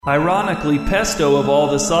Ironically, pesto of all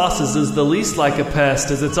the sauces is the least like a pest,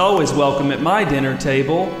 as it's always welcome at my dinner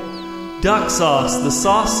table. Duck sauce, the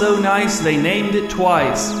sauce so nice they named it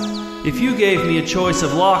twice. If you gave me a choice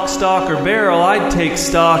of lock, stock, or barrel, I'd take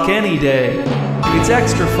stock any day. It's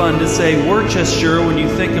extra fun to say Worcestershire when you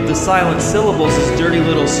think of the silent syllables as dirty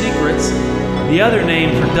little secrets. The other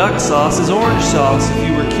name for duck sauce is orange sauce, if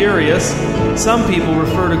you were curious. Some people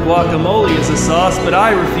refer to guacamole as a sauce, but I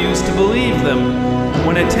refuse to believe them.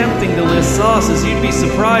 When attempting to list sauces, you'd be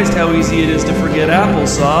surprised how easy it is to forget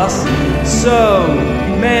applesauce. So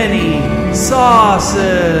many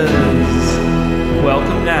sauces!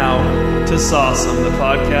 Welcome now to Sauce'em, the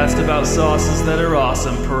podcast about sauces that are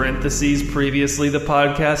awesome, parentheses, previously the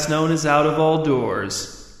podcast known as Out of All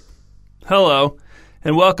Doors. Hello,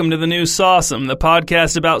 and welcome to the new Sauce'em, the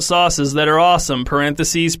podcast about sauces that are awesome,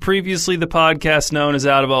 parentheses, previously the podcast known as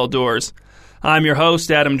Out of All Doors. I'm your host,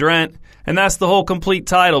 Adam Drent. And that's the whole complete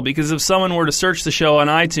title, because if someone were to search the show on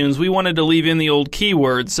iTunes, we wanted to leave in the old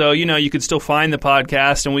keyword, so, you could still find the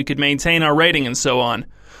podcast and we could maintain our rating and so on.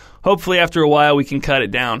 Hopefully after a while we can cut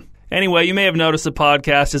it down. Anyway, you may have noticed the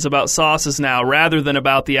podcast is about sauces now, rather than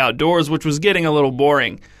about the outdoors, which was getting a little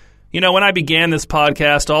boring. When I began this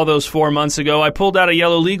podcast all those 4 months ago, I pulled out a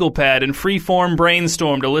yellow legal pad and freeform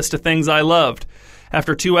brainstormed a list of things I loved.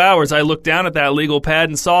 After 2 hours, I looked down at that legal pad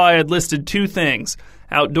and saw I had listed 2 things: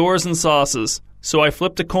 outdoors and sauces. So I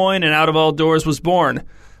flipped a coin and Out of All Doors was born.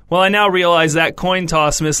 Well, I now realize that coin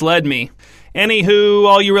toss misled me. Anywho,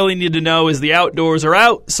 all you really need to know is the outdoors are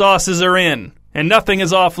out, sauces are in. And nothing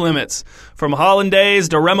is off limits. From hollandaise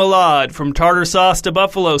to remoulade, from tartar sauce to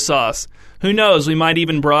buffalo sauce. Who knows, we might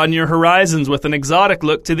even broaden your horizons with an exotic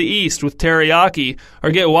look to the east with teriyaki,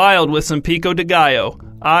 or get wild with some pico de gallo.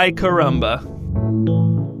 Ay caramba.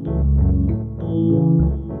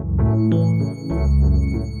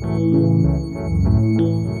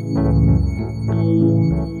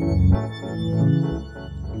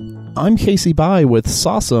 I'm Casey By with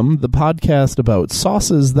Sauce'em, the podcast about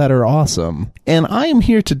sauces that are awesome. And I am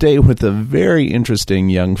here today with a very interesting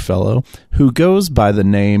young fellow who goes by the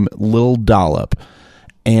name Lil Dollop.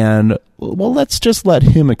 And, well, let's just let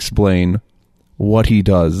him explain what he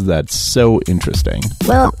does that's so interesting.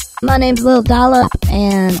 Well, my name's Lil Dollop,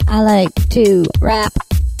 and I like to rap,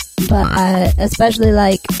 but I especially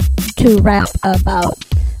like to rap about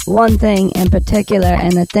one thing in particular,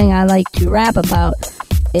 and the thing I like to rap about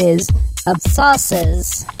is of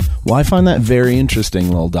sauces. Well, I find that very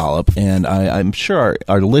interesting, Lil Dollop, and I'm sure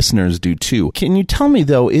our listeners do too. Can you tell me,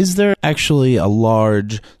 though, is there actually a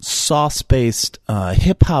large sauce-based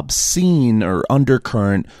hip-hop scene or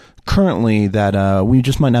undercurrent currently that we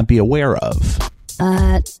just might not be aware of?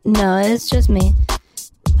 No, it's just me.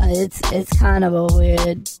 It's kind of a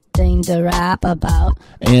weird thing to rap about.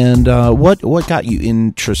 And what got you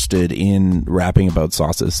interested in rapping about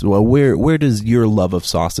sauces? Well, where does your love of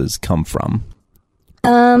sauces come from?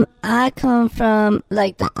 I come from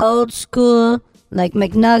like the old school, like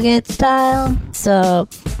McNugget style. So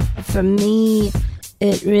for me,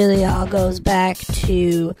 it really all goes back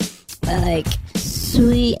to like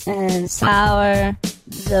sweet and sour,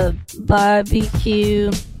 the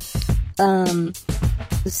barbecue,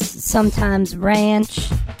 sometimes ranch,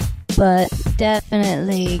 but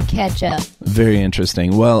definitely ketchup. Very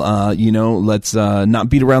interesting. Well, let's not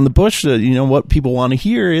beat around the bush. What people want to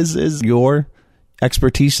hear is your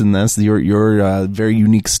expertise in this, your very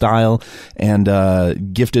unique style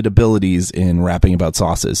and gifted abilities in rapping about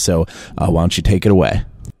sauces. So why don't you take it away?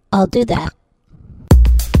 I'll do that.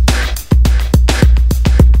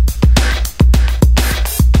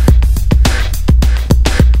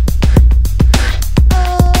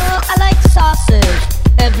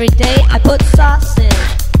 Every day I put sauces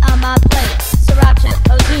on my plate. Sriracha,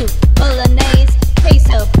 ozu, bolognese,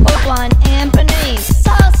 queso, pork wine, and béarnaise.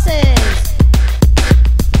 Sauces!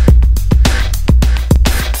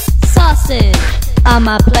 Sauces on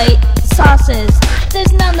my plate. Sauces.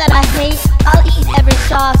 There's none that I hate. I'll eat every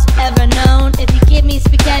sauce ever known. If you give me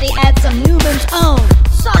spaghetti, add some Newman's Own.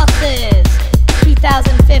 Sauces!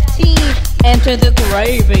 2015, enter the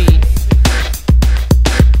gravy.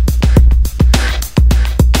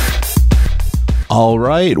 All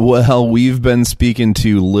right. Well, we've been speaking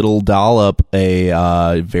to Lil Dollop,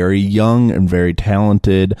 a very young and very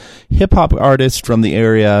talented hip-hop artist from the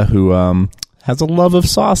area who has a love of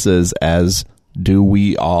sauces, as do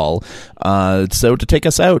we all. So to take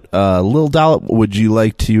us out, Lil Dollop, would you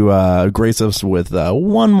like to grace us with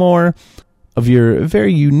one more of your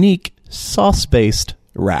very unique sauce-based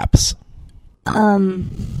raps?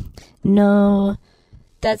 No,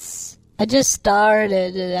 I just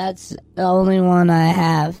started. That's the only one I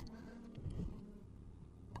have.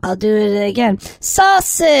 I'll do it again.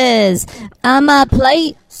 Sauces on my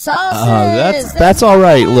plate. Sauces. That's all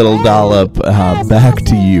right, Little Dollop. Back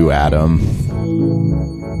to you, Adam.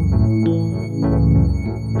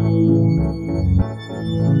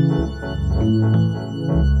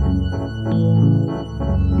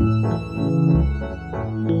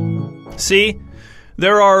 See?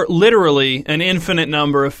 There are literally an infinite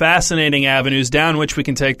number of fascinating avenues down which we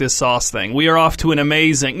can take this sauce thing. We are off to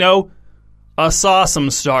a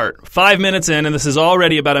sauceum start. 5 minutes in, and this is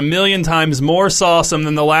already about 1 million times more sauceum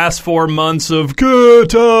than the last 4 months of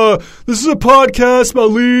this is a podcast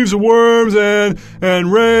about leaves and worms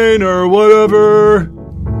and rain or whatever.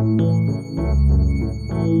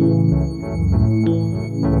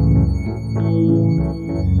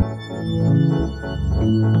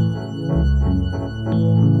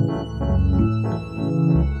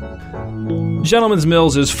 Gentleman's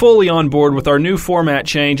Mills is fully on board with our new format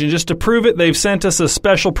change, and just to prove it, they've sent us a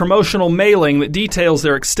special promotional mailing that details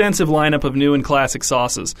their extensive lineup of new and classic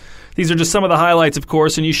sauces. These are just some of the highlights, of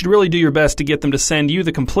course, and you should really do your best to get them to send you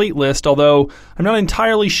the complete list, although I'm not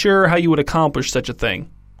entirely sure how you would accomplish such a thing.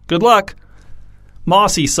 Good luck!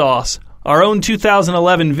 Mossy Sauce, our own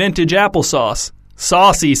 2011 vintage applesauce.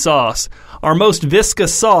 Saucy Sauce, our most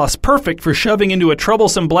viscous sauce, perfect for shoving into a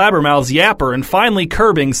troublesome blabbermouth's yapper and finally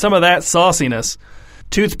curbing some of that sauciness.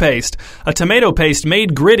 Toothpaste, a tomato paste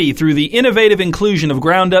made gritty through the innovative inclusion of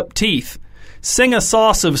ground-up teeth. Sing a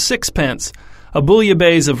sauce of sixpence, a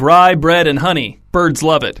bouillabaisse of rye, bread, and honey. Birds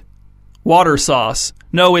love it. Water sauce.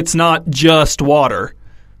 No, it's not just water.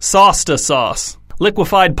 Sausta sauce.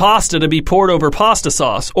 Liquefied pasta to be poured over pasta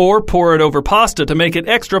sauce, or pour it over pasta to make it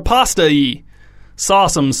extra pasta-y.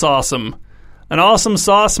 Sauceum. An awesome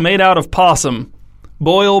sauce made out of possum.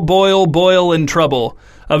 Boil, boil, boil in trouble.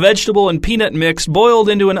 A vegetable and peanut mix boiled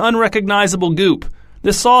into an unrecognizable goop.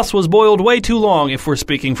 This sauce was boiled way too long, if we're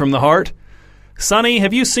speaking from the heart. Sonny,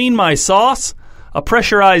 have you seen my sauce? A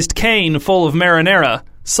pressurized cane full of marinara.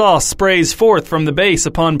 Sauce sprays forth from the base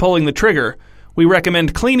upon pulling the trigger. We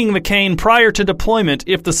recommend cleaning the cane prior to deployment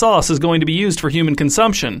if the sauce is going to be used for human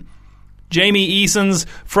consumption. Jamie Eason's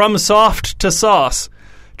From Soft to Sauce.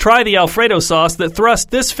 Try the Alfredo sauce that thrust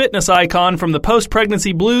this fitness icon from the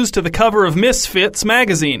post-pregnancy blues to the cover of Misfits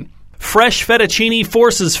magazine. Fresh fettuccine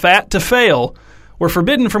forces fat to fail. We're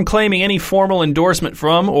forbidden from claiming any formal endorsement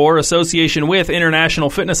from or association with international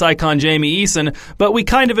fitness icon Jamie Eason, but we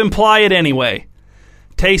kind of imply it anyway.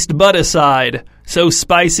 Taste Budicide. So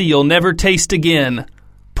spicy you'll never taste again.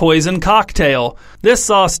 Poison Cocktail. This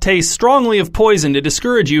sauce tastes strongly of poison to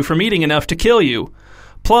discourage you from eating enough to kill you.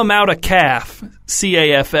 Plum Out a Calf.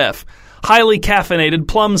 CAFF. Highly caffeinated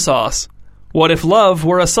plum sauce. What if love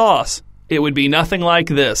were a sauce? It would be nothing like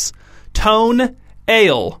this. Tone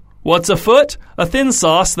Ale. What's afoot? A thin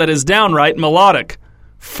sauce that is downright melodic.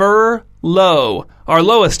 Fur Low. Our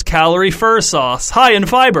lowest calorie fur sauce. High in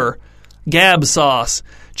fiber. Gab Sauce.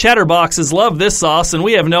 Chatterboxes love this sauce and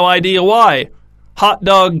we have no idea why. Hot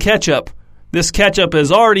Dog Ketchup. This ketchup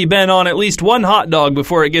has already been on at least one hot dog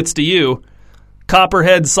before it gets to you.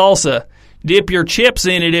 Copperhead Salsa. Dip your chips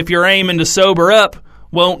in it if you're aiming to sober up.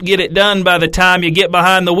 Won't get it done by the time you get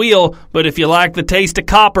behind the wheel, but if you like the taste of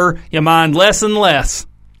copper, you mind less and less.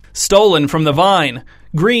 Stolen from the vine.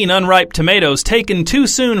 Green unripe tomatoes taken too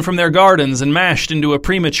soon from their gardens and mashed into a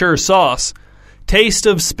premature sauce. Taste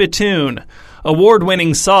of Spittoon.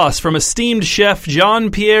 Award-winning sauce from esteemed chef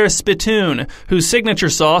Jean-Pierre Spittoon, whose signature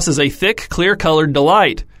sauce is a thick, clear-colored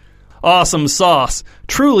delight. Awesome Sauce.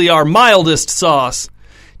 Truly our mildest sauce.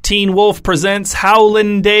 Teen Wolf presents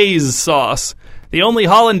Howlin' Days Sauce. The only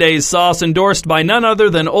Hollandaise sauce endorsed by none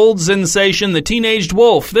other than old sensation the Teenaged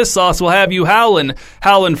Wolf. This sauce will have you howlin'.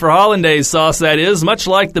 Howlin' for Hollandaise sauce, that is, much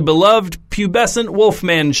like the beloved pubescent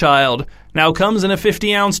Wolfman child. Now comes in a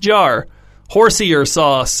 50-ounce jar. Horsier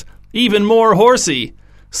Sauce. Even more horsey.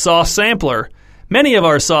 Sauce Sampler. Many of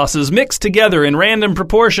our sauces mixed together in random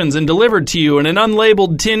proportions and delivered to you in an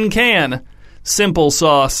unlabeled tin can. Simple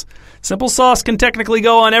Sauce. Simple sauce can technically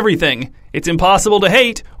go on everything. It's impossible to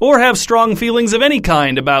hate or have strong feelings of any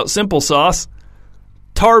kind about simple sauce.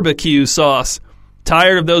 Tarbecue Sauce.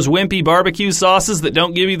 Tired of those wimpy barbecue sauces that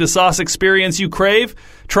don't give you the sauce experience you crave?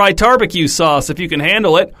 Try Tarbecue Sauce if you can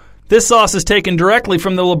handle it. This sauce is taken directly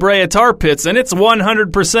from the La Brea tar pits, and it's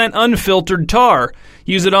 100% unfiltered tar.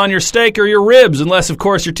 Use it on your steak or your ribs, unless, of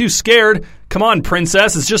course, you're too scared. Come on,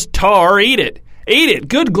 princess, it's just tar. Eat it. Eat it.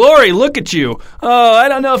 Good glory, look at you. Oh, I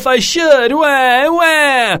don't know if I should. Wah,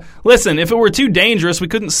 wah. Listen, if it were too dangerous, we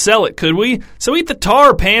couldn't sell it, could we? So eat the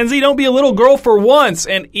tar, pansy. Don't be a little girl for once,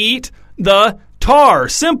 and eat the tar.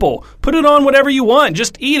 Simple. Put it on whatever you want.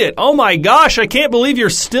 Just eat it. Oh my gosh, I can't believe you're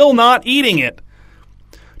still not eating it.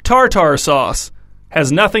 tartar sauce.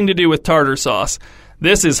 Has nothing to do with tartar sauce.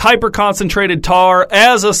 This is hyper-concentrated tar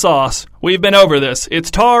as a sauce. We've been over this.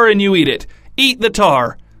 It's tar and you eat it. Eat the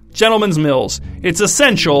tar. Gentleman's Mills. It's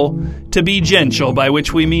essential to be gentle, by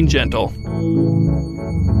which we mean gentle.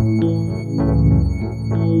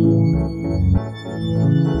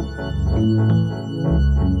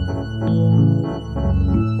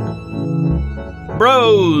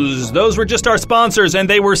 Bros, those were just our sponsors, and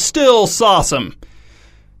they were still sawsome.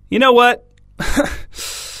 You know what?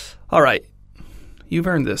 All right. You've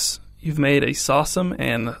earned this. You've made a sawsome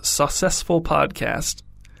and successful podcast.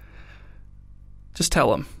 Just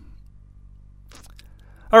tell them.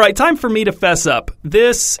 All right, time for me to fess up.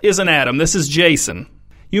 This isn't Adam. This is Jason.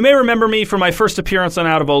 You may remember me from my first appearance on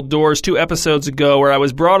Out of Old Doors 2 episodes ago, where I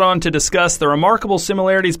was brought on to discuss the remarkable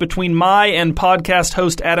similarities between my and podcast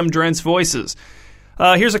host Adam Drent's voices.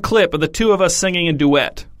 Here's a clip of the two of us singing a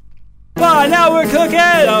duet. Oh, now we're cooking!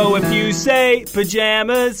 So if you say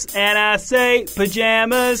pajamas and I say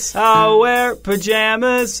pajamas, I'll wear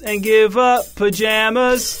pajamas and give up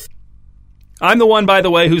pajamas. I'm the one, by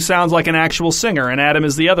the way, who sounds like an actual singer, and Adam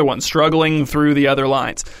is the other one, struggling through the other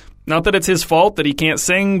lines. Not that it's his fault that he can't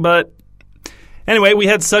sing, but anyway, we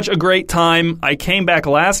had such a great time. I came back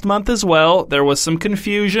last month as well. There was some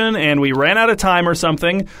confusion, and we ran out of time or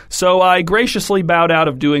something, so I graciously bowed out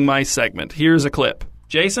of doing my segment. Here's a clip.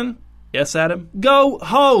 Jason? Yes, Adam? Go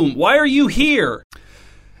home. Why are you here?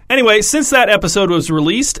 Anyway, since that episode was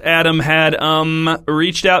released, Adam had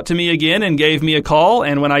reached out to me again and gave me a call,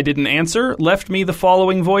 and when I didn't answer, left me the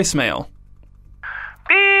following voicemail.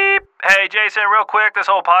 Beep! Hey, Jason, real quick, this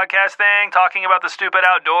whole podcast thing, talking about the stupid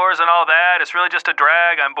outdoors and all that, it's really just a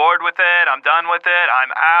drag. I'm bored with it. I'm done with it. I'm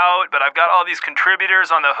out, but I've got all these contributors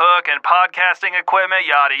on the hook and podcasting equipment,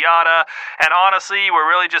 yada, yada. And honestly, you were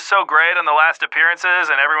really just so great on the last appearances,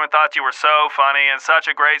 and everyone thought you were so funny and such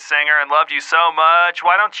a great singer and loved you so much.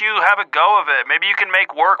 Why don't you have a go of it? Maybe you can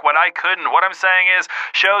make work what I couldn't. What I'm saying is,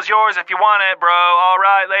 show's yours if you want it, bro. All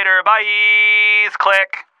right, later. Bye.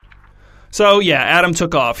 Click. So, yeah, Adam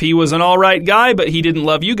took off. He was an all right guy, but he didn't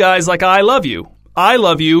love you guys like I love you. I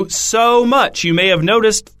love you so much. You may have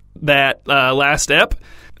noticed that last ep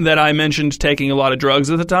that I mentioned taking a lot of drugs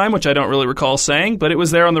at the time, which I don't really recall saying, but it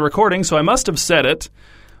was there on the recording, so I must have said it.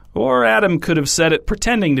 Or Adam could have said it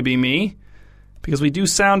pretending to be me, because we do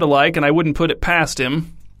sound alike, and I wouldn't put it past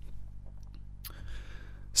him.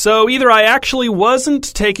 So either I actually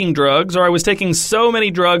wasn't taking drugs, or I was taking so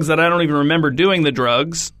many drugs that I don't even remember doing the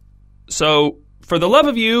drugs. So, for the love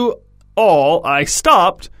of you all, I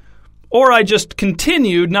stopped, or I just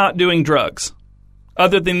continued not doing drugs,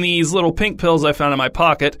 other than these little pink pills I found in my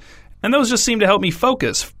pocket, and those just seem to help me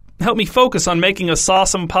focus on making a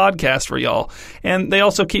sawsome podcast for y'all, and they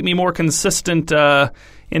also keep me more consistent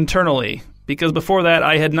internally, because before that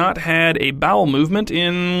I had not had a bowel movement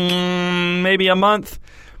in maybe a month.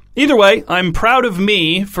 Either way, I'm proud of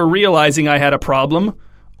me for realizing I had a problem,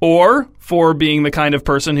 or for being the kind of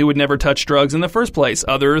person who would never touch drugs in the first place,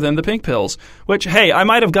 other than the pink pills. Which, hey, I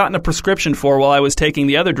might have gotten a prescription for while I was taking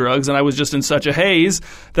the other drugs, and I was just in such a haze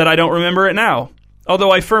that I don't remember it now. Although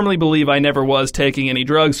I firmly believe I never was taking any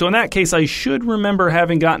drugs, so in that case I should remember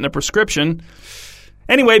having gotten a prescription.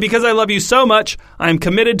 Anyway, because I love you so much, I'm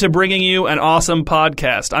committed to bringing you an awesome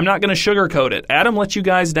podcast. I'm not going to sugarcoat it. Adam let you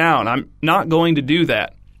guys down. I'm not going to do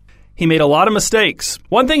that. He made a lot of mistakes.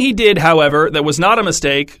 One thing he did, however, that was not a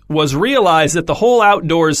mistake, was realize that the whole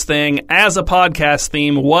outdoors thing as a podcast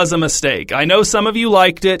theme was a mistake. I know some of you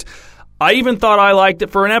liked it. I even thought I liked it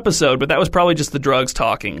for an episode, but that was probably just the drugs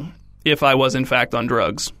talking, if I was in fact on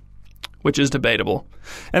drugs, which is debatable.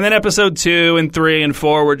 And then episode 2 and 3 and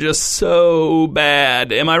 4 were just so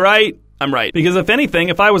bad. Am I right? I'm right. Because if anything,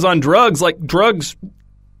 if I was on drugs, drugs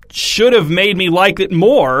should have made me like it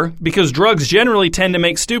more, because drugs generally tend to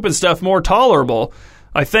make stupid stuff more tolerable,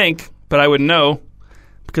 I think, but I wouldn't know,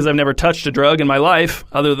 because I've never touched a drug in my life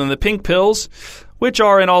other than the pink pills, which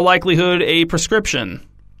are in all likelihood a prescription.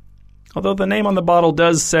 Although the name on the bottle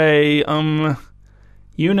does say,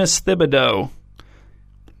 Eunice Thibodeau,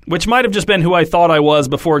 which might have just been who I thought I was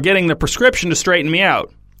before getting the prescription to straighten me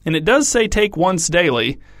out. And it does say take once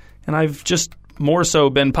daily, and I've just more so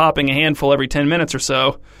been popping a handful every 10 minutes or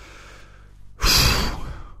so.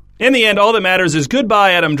 In the end, all that matters is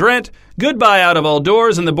goodbye, Adam Drent. Goodbye, Out of All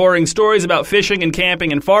Doors and the boring stories about fishing and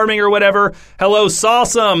camping and farming or whatever. Hello,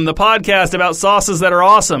 Sawsome, the podcast about sauces that are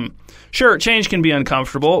awesome. Sure, change can be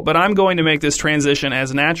uncomfortable, but I'm going to make this transition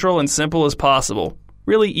as natural and simple as possible.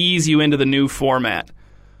 Really ease you into the new format.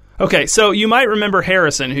 Okay, so you might remember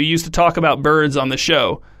Harrison, who used to talk about birds on the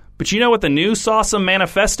show. But you know what the new Sawsome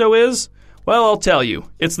Manifesto is? Well, I'll tell you.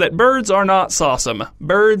 It's that birds are not sauceum.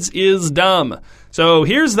 Birds is dumb. So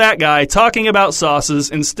here's that guy talking about sauces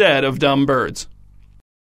instead of dumb birds.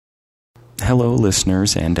 Hello,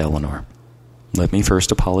 listeners and Eleanor. Let me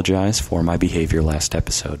first apologize for my behavior last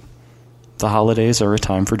episode. The holidays are a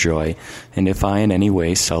time for joy, and if I in any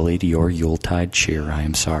way sullied your Yuletide cheer, I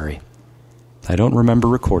am sorry. I don't remember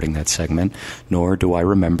recording that segment, nor do I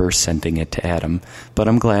remember sending it to Adam, but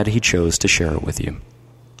I'm glad he chose to share it with you.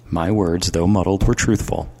 My words, though muddled, were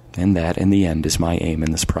truthful, and that, in the end, is my aim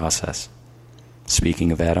in this process.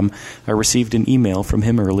 Speaking of Adam, I received an email from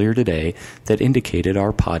him earlier today that indicated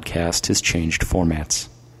our podcast has changed formats.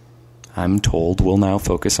 I'm told we'll now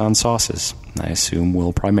focus on sauces. I assume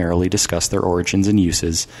we'll primarily discuss their origins and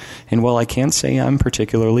uses, and while I can't say I'm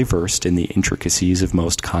particularly versed in the intricacies of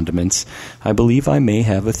most condiments, I believe I may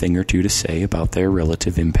have a thing or two to say about their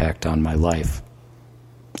relative impact on my life.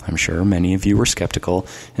 I'm sure many of you were skeptical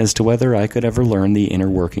as to whether I could ever learn the inner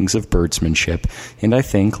workings of birdsmanship, and I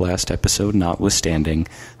think, last episode notwithstanding,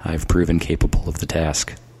 I've proven capable of the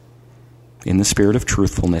task. In the spirit of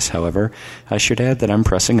truthfulness, however, I should add that I'm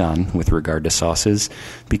pressing on with regard to sauces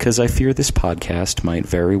because I fear this podcast might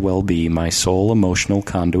very well be my sole emotional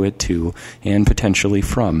conduit to, and potentially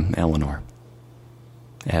from, Eleanor.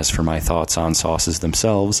 As for my thoughts on sauces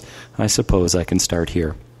themselves, I suppose I can start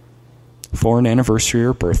here. For an anniversary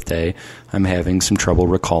or birthday, I'm having some trouble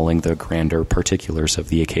recalling the grander particulars of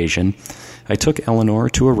the occasion. I took Eleanor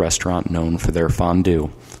to a restaurant known for their fondue,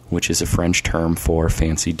 which is a French term for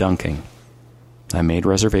fancy dunking. I made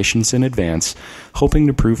reservations in advance, hoping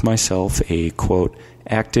to prove myself a, quote,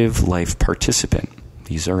 active life participant.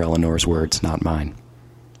 These are Eleanor's words, not mine.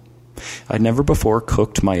 I'd never before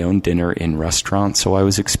cooked my own dinner in restaurant, so I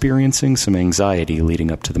was experiencing some anxiety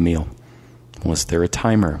leading up to the meal. Was there a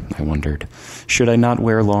timer, I wondered? Should I not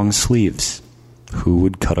wear long sleeves? Who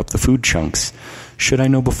would cut up the food chunks? Should I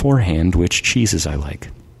know beforehand which cheeses I like?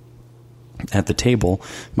 At the table,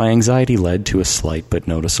 my anxiety led to a slight but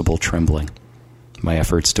noticeable trembling. My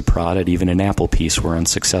efforts to prod at even an apple piece were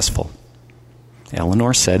unsuccessful.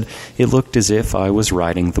 Eleanor said it looked as if I was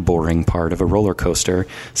riding the boring part of a roller coaster,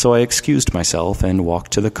 so I excused myself and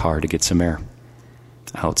walked to the car to get some air.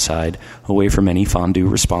 Outside, away from any fondue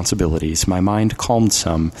responsibilities, my mind calmed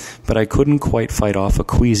some, but I couldn't quite fight off a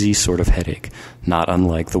queasy sort of headache, not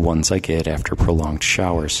unlike the ones I get after prolonged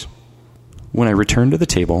showers. When I returned to the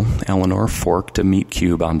table, Eleanor forked a meat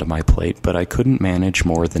cube onto my plate, but I couldn't manage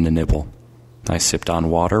more than a nibble. I sipped on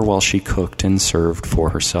water while she cooked and served for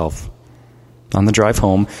herself. On the drive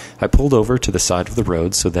home, I pulled over to the side of the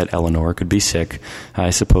road so that Eleanor could be sick, I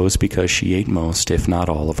suppose because she ate most, if not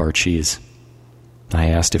all, of our cheese. I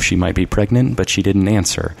asked if she might be pregnant, but she didn't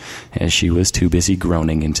answer, as she was too busy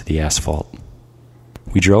groaning into the asphalt.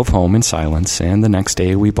 We drove home in silence, and the next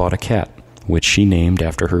day we bought a cat, which she named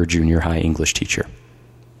after her junior high English teacher.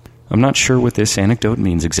 I'm not sure what this anecdote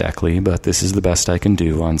means exactly, but this is the best I can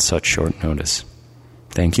do on such short notice.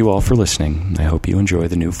 Thank you all for listening. I hope you enjoy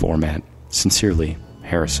the new format. Sincerely,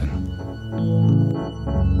 Harrison.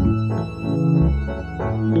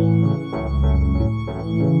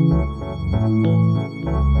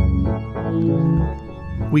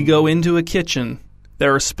 We go into a kitchen.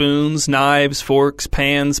 There are spoons, knives, forks,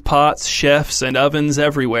 pans, pots, chefs, and ovens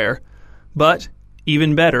everywhere. But,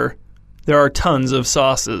 even better, there are tons of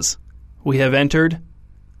sauces. We have entered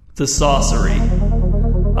the saucery.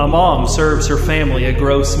 A mom serves her family a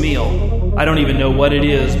gross meal. I don't even know what it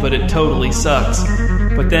is, but it totally sucks.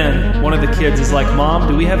 But then, one of the kids is like, "Mom,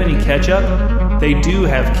 do we have any ketchup?" They do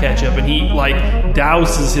have ketchup, and he,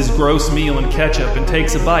 douses his gross meal in ketchup and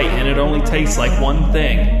takes a bite, and it only tastes like one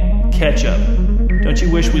thing: ketchup. Don't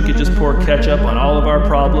you wish we could just pour ketchup on all of our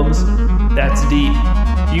problems? That's deep.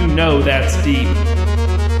 You know that's deep.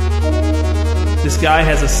 This guy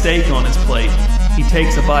has a steak on his plate. He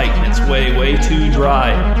takes a bite, and it's way too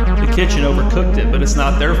dry. The kitchen overcooked it, but it's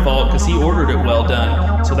not their fault because he ordered it well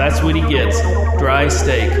done. So that's what he gets, dry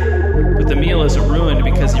steak. But the meal isn't ruined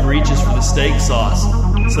because he reaches for the steak sauce.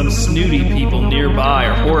 Some snooty people nearby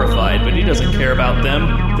are horrified, but he doesn't care about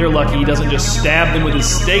them. They're lucky he doesn't just stab them with his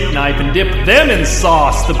steak knife and dip them in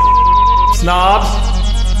sauce, the snobs.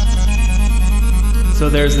 So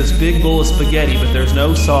there's this big bowl of spaghetti, but there's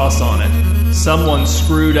no sauce on it. Someone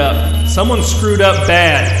screwed up. Someone screwed up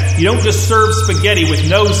bad. You don't just serve spaghetti with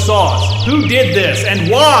no sauce. Who did this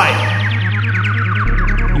and why?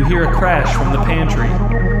 You hear a crash from the pantry.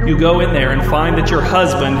 You go in there and find that your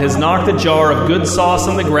husband has knocked a jar of good sauce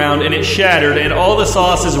on the ground and it's shattered and all the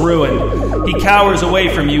sauce is ruined. He cowers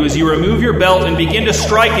away from you as you remove your belt and begin to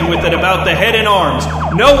strike him with it about the head and arms.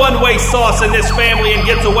 No one wastes sauce in this family and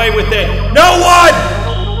gets away with it. No one!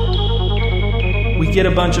 we'd get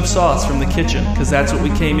a bunch of sauce from the kitchen, because that's what we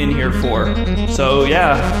came in here for. So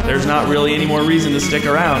yeah, there's not really any more reason to stick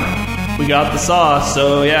around. We got the sauce,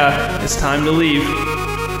 so yeah, it's time to leave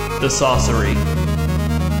the saucery.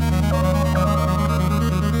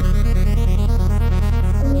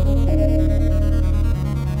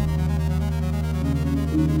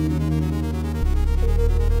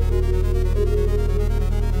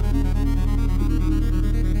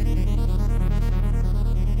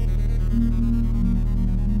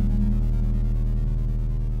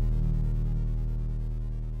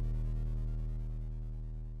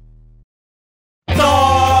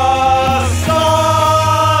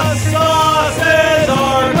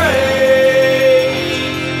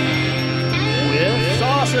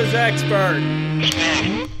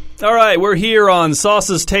 All right, we're here on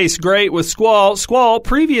Sauces Taste Great with Squall. Squall,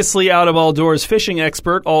 previously out of all doors fishing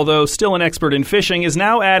expert, although still an expert in fishing, is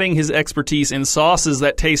now adding his expertise in sauces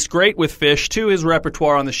that taste great with fish to his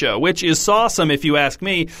repertoire on the show, which is sawsome if you ask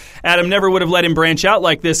me. Adam never would have let him branch out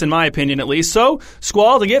like this, in my opinion at least. So,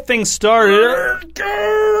 Squall, to get things started...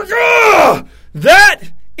 That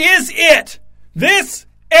is it! This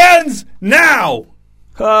ends now!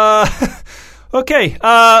 Okay,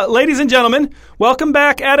 ladies and gentlemen, welcome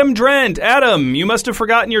back, Adam Drent. Adam, you must have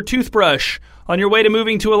forgotten your toothbrush on your way to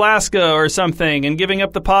moving to Alaska or something and giving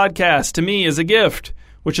up the podcast to me as a gift,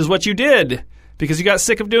 which is what you did, because you got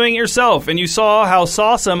sick of doing it yourself, and you saw how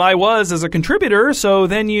sawsome I was as a contributor, so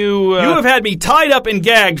then you... You have had me tied up and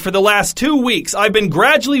gagged for the last 2 weeks. I've been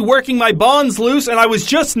gradually working my bonds loose, and I was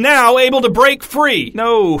just now able to break free.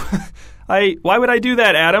 No, why would I do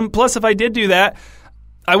that, Adam? Plus, if I did do that,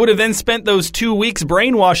 I would have then spent those 2 weeks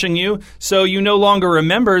brainwashing you so you no longer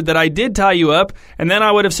remembered that I did tie you up, and then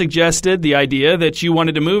I would have suggested the idea that you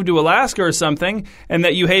wanted to move to Alaska or something, and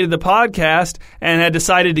that you hated the podcast and had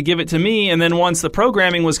decided to give it to me, and then once the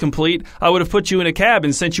programming was complete, I would have put you in a cab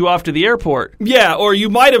and sent you off to the airport. Yeah, or you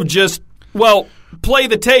might have just, play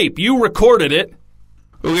the tape. You recorded it.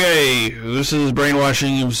 Okay, this is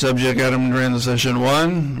Brainwashing of Subject Adam Drent, Session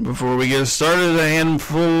 1. Before we get started, a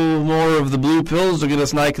handful more of the blue pills to get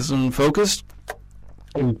us nice and focused.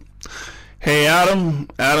 Hey, Adam,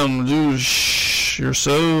 dude, you're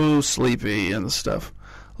so sleepy and stuff.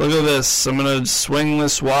 Look at this. I'm going to swing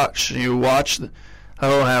this watch. You watch. I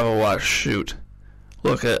don't have a watch. Shoot.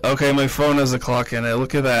 Okay, my phone has a clock in it.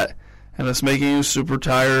 Look at that. And it's making you super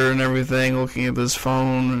tired and everything, looking at this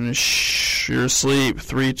phone, and you're asleep.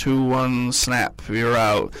 3, 2, 1, snap, you're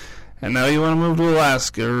out. And now you want to move to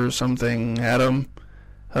Alaska or something, Adam?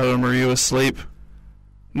 Adam, are you asleep?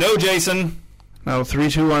 No, Jason. No,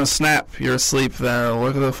 3, 2, 1, snap, you're asleep then.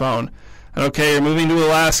 Look at the phone. Okay, you're moving to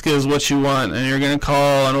Alaska is what you want, and you're going to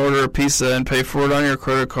call and order a pizza and pay for it on your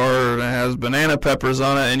credit card, and it has banana peppers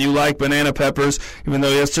on it, and you like banana peppers, even though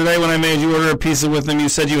yesterday when I made you order a pizza with them, you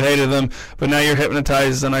said you hated them, but now you're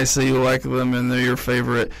hypnotized, and I say you like them, and they're your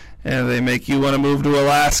favorite, and they make you want to move to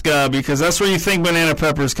Alaska, because that's where you think banana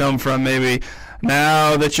peppers come from, maybe,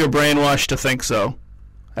 now that you're brainwashed to think so.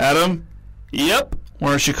 Adam? Yep.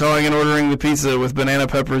 Why aren't you calling and ordering the pizza with banana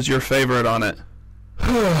peppers your favorite on it?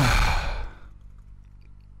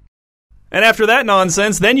 And after that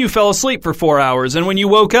nonsense, then you fell asleep for 4 hours, and when you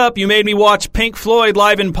woke up, you made me watch Pink Floyd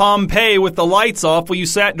live in Pompeii with the lights off while you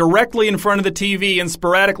sat directly in front of the TV and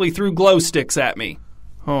sporadically threw glow sticks at me.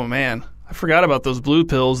 Oh man, I forgot about those blue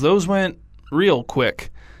pills. Those went real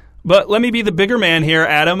quick. But let me be the bigger man here,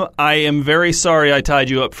 Adam. I am very sorry I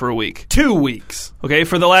tied you up for a week. 2 weeks. Okay,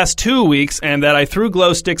 for the last 2 weeks, and that I threw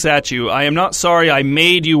glow sticks at you. I am not sorry I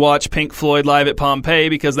made you watch Pink Floyd live at Pompeii,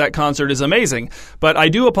 because that concert is amazing. But I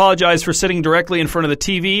do apologize for sitting directly in front of the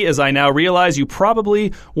TV, as I now realize you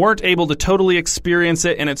probably weren't able to totally experience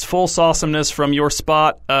it in its full sawesomeness from your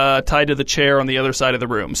spot tied to the chair on the other side of the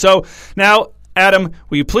room. So, now... Adam,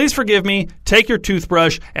 will you please forgive me, take your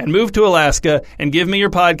toothbrush, and move to Alaska, and give me your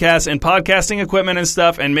podcast and podcasting equipment and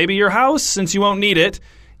stuff, and maybe your house, since you won't need it,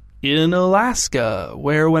 in Alaska,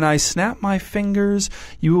 where when I snap my fingers,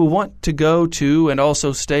 you will want to go to and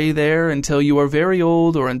also stay there until you are very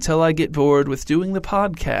old, or until I get bored with doing the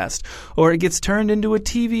podcast, or it gets turned into a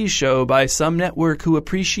TV show by some network who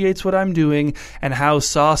appreciates what I'm doing and how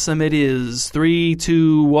sawsome it is. 3,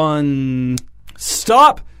 2, 1...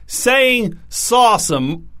 Stop saying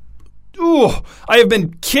sawsome. Ooh, I have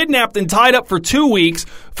been kidnapped and tied up for 2 weeks,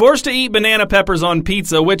 forced to eat banana peppers on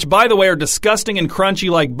pizza, which, by the way, are disgusting and crunchy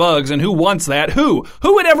like bugs, and who wants that? Who?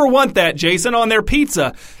 Who would ever want that, Jason, on their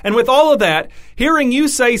pizza? And with all of that, hearing you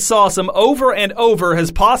say sawsome over and over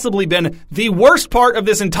has possibly been the worst part of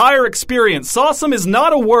this entire experience. Sawsome is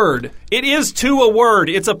not a word. It is, too, a word.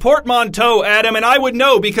 It's a portmanteau, Adam, and I would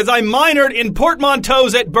know because I minored in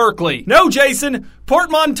portmanteaus at Berkeley. No, Jason,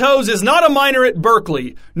 Portmanteaus is not a minor at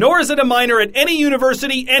Berkeley, nor is it a minor at any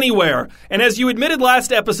university anywhere. And as you admitted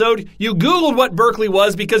last episode, you Googled what Berkeley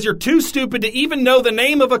was because you're too stupid to even know the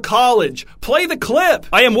name of a college. Play the clip.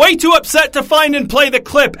 I am way too upset to find and play the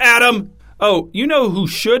clip, Adam. Oh, you know who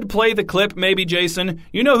should play the clip, maybe, Jason?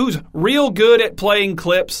 You know who's real good at playing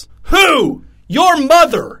clips? Who? Your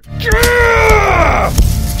mother!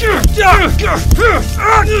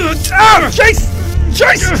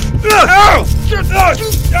 Jason!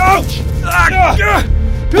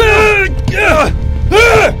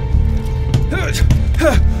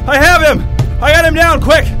 I have him! I got him down,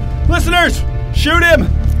 quick! Listeners, shoot him!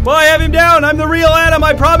 Well, I have him down. I'm the real Adam,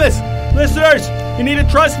 I promise. Listeners, you need to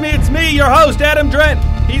trust me. It's me, your host, Adam Drent.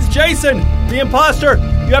 He's Jason, the imposter.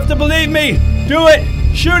 You have to believe me. Do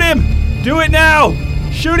it. Shoot him. Do it now.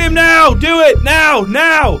 Shoot him now. Do it now.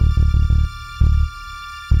 Now.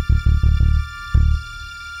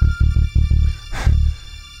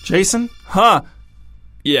 Jason? Huh?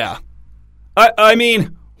 Yeah. I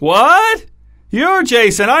mean, what? You're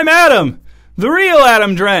Jason. I'm Adam. The real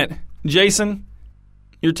Adam Drent. Jason,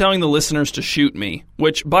 you're telling the listeners to shoot me,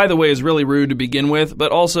 which, by the way, is really rude to begin with,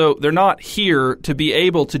 but also, they're not here to be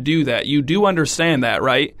able to do that. You do understand that,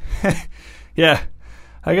 right? Yeah.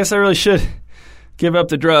 I guess I really should give up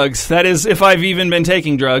the drugs. That is, if I've even been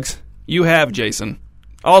taking drugs. You have, Jason.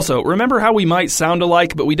 Also, remember how we might sound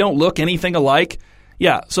alike, but we don't look anything alike?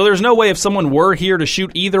 Yeah, so there's no way if someone were here to shoot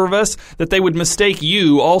either of us that they would mistake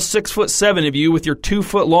you, all 6'7" of you with your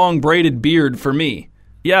 2-foot-long braided beard for me.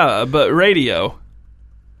 Yeah, but radio.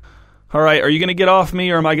 All right, are you going to get off me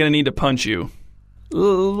or am I going to need to punch you?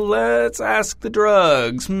 Let's ask the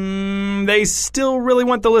drugs. They still really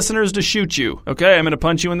want the listeners to shoot you. Okay, I'm going to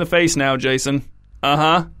punch you in the face now, Jason.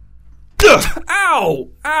 Uh-huh. Ow!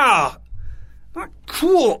 Ah! Not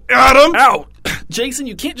cool, Adam! Ow! Jason,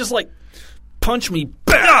 you can't just, punch me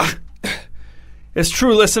back. It's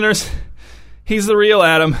true, listeners. He's the real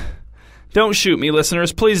Adam. Don't shoot me,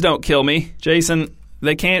 listeners. Please don't kill me. Jason,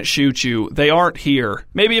 they can't shoot you. They aren't here.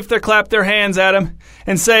 Maybe if they clap their hands at him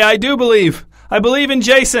and say, I do believe. I believe in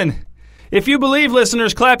Jason. If you believe,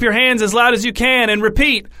 listeners, clap your hands as loud as you can and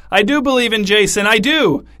repeat, I do believe in Jason. I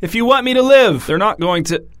do. If you want me to live. They're not going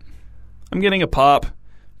to. I'm getting a pop.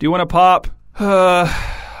 Do you want a pop?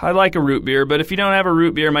 I like a root beer, but if you don't have a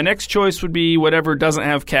root beer, my next choice would be whatever doesn't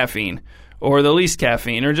have caffeine, or the least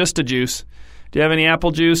caffeine, or just a juice. Do you have any apple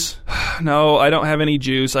juice? No, I don't have any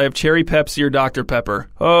juice. I have cherry Pepsi or Dr. Pepper.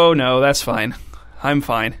 Oh, no, that's fine. I'm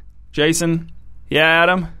fine. Jason? Yeah,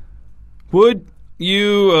 Adam? Would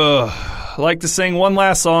you, like to sing one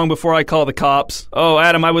last song before I call the cops? Oh,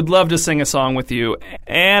 Adam, I would love to sing a song with you.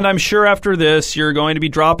 And I'm sure after this, you're going to be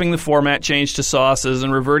dropping the format change to sauces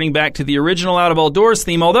and reverting back to the original Out of All Doors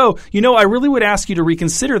theme. Although, I really would ask you to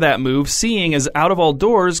reconsider that move, seeing as Out of All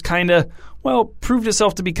Doors proved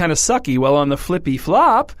itself to be kind of sucky while on the flippy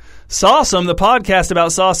flop. Sauce'em, the podcast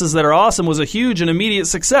about sauces that are awesome, was a huge and immediate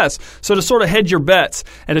success. So to sort of hedge your bets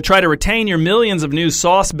and to try to retain your millions of new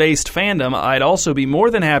sauce-based fandom, I'd also be more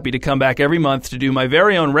than happy to come back every month to do my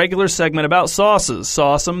very own regular segment about sauces.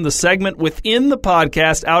 Sauce'em, the segment within the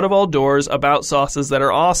podcast Out of All Doors about sauces that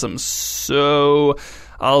are awesome. So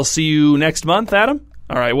I'll see you next month, Adam?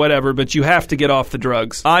 All right, whatever, but you have to get off the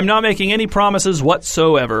drugs. I'm not making any promises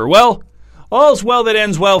whatsoever. Well, all's well that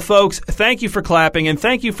ends well, folks. Thank you for clapping, and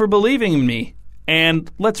thank you for believing in me.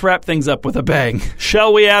 And let's wrap things up with a bang.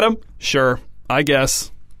 Shall we, Adam? Sure, I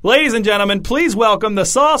guess. Ladies and gentlemen, please welcome the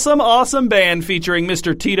Sauce'em Awesome Band featuring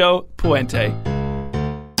Mr. Tito Puente.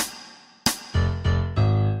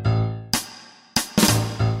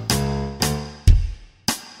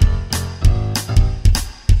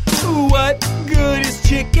 What good is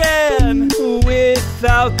chicken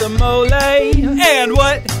without the mole? And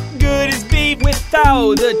what good is beef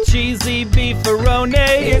without the cheesy beefaroni?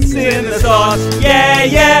 It's in the sauce, yeah,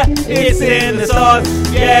 yeah. It's in the sauce,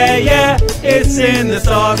 yeah, yeah. It's in the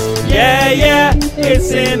sauce, yeah, yeah.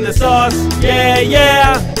 It's in the sauce, yeah,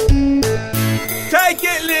 yeah. Take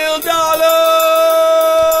it, Lil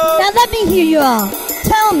Dollar. Now let me hear you all.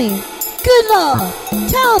 Tell me, good Lord,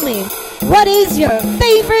 tell me, what is your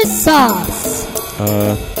favorite sauce?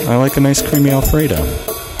 I like a nice creamy Alfredo.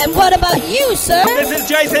 And what about you, sir? This is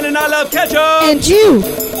Jason and I love ketchup. And you?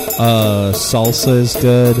 Salsa is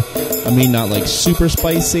good. I mean, not super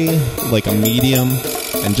spicy, like a medium,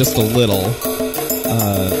 and just a little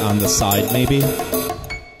on the side, maybe.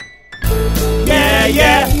 Yeah,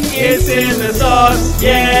 yeah, it's in the sauce.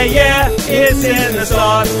 Yeah, yeah, it's in the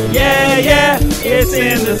sauce. Yeah, yeah, it's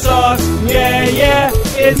in the sauce. Yeah, yeah,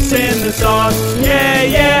 it's in the sauce. Yeah,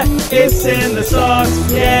 yeah, it's in the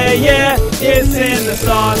sauce. Yeah, yeah, it's in the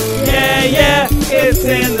sauce. Yeah, yeah, it's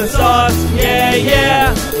in the sauce. Yeah,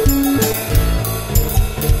 yeah.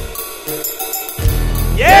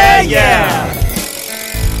 Yeah, yeah.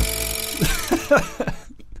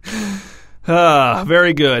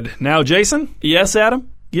 Very good. Now, Jason? Yes,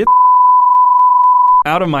 Adam? Get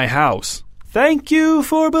out of my house. Thank you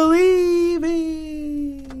for believing.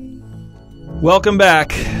 Welcome back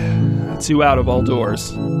to Out of All Doors.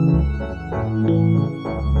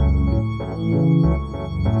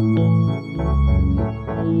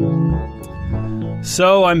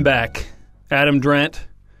 So, I'm back. Adam Drent.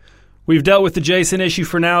 We've dealt with the Jason issue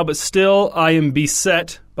for now, but still, I am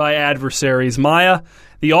beset by adversaries. Maya,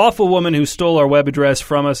 the awful woman who stole our web address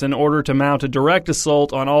from us in order to mount a direct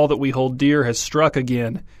assault on all that we hold dear, has struck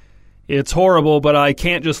again. It's horrible, but I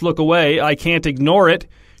can't just look away. I can't ignore it.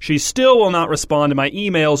 She still will not respond to my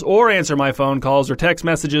emails or answer my phone calls or text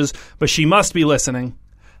messages, but she must be listening.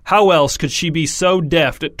 How else could she be so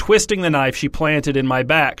deft at twisting the knife she planted in my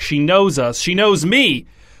back? She knows us. She knows me.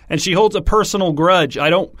 And she holds a personal grudge. I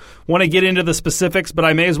don't want to get into the specifics, but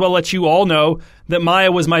I may as well let you all know that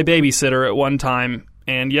Maya was my babysitter at one time.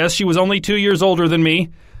 And yes, she was only 2 years older than me.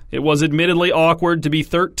 It was admittedly awkward to be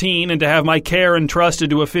 13 and to have my care entrusted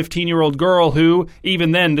to a 15-year-old girl who,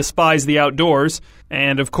 even then, despised the outdoors.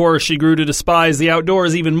 And, of course, she grew to despise the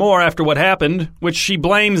outdoors even more after what happened, which she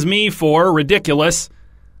blames me for. Ridiculous.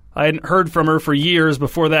 I hadn't heard from her for years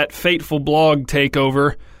before that fateful blog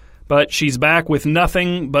takeover. But she's back with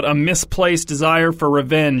nothing but a misplaced desire for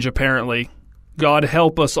revenge, apparently. God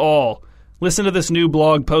help us all. Listen to this new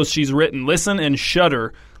blog post she's written. Listen and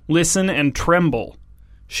shudder. Listen and tremble.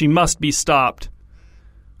 She must be stopped.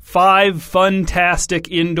 5 fantastic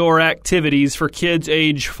indoor activities for kids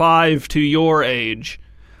age 5 to your age.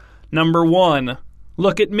 Number 1,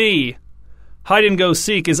 look at me. Hide and go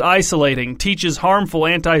seek is isolating, teaches harmful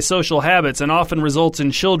antisocial habits, and often results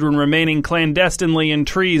in children remaining clandestinely in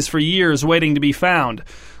trees for years waiting to be found.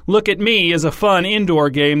 Look at me is a fun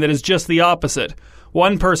indoor game that is just the opposite.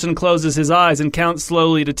 One person closes his eyes and counts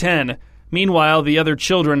slowly to 10. Meanwhile, the other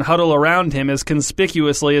children huddle around him as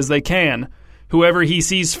conspicuously as they can. Whoever he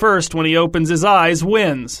sees first when he opens his eyes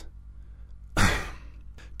wins.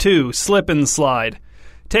 2, slip and slide.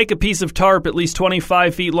 Take a piece of tarp at least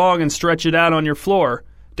 25 feet long and stretch it out on your floor.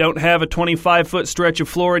 Don't have a 25-foot stretch of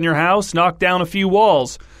floor in your house? Knock down a few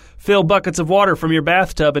walls. Fill buckets of water from your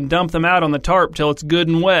bathtub and dump them out on the tarp till it's good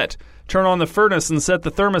and wet. Turn on the furnace and set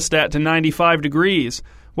the thermostat to 95 degrees.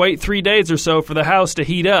 Wait 3 days or so for the house to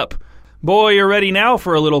heat up. Boy, you're ready now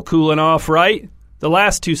for a little cooling off, right? The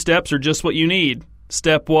last 2 steps are just what you need.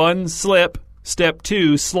 Step 1, slip. Step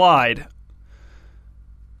 2, slide.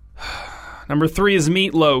 Number 3 is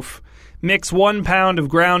meatloaf. Mix 1 pound of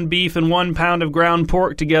ground beef and 1 pound of ground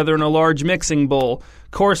pork together in a large mixing bowl.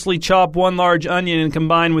 Coarsely chop 1 large onion and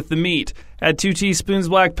combine with the meat. Add 2 teaspoons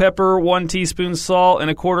black pepper, 1 teaspoon salt,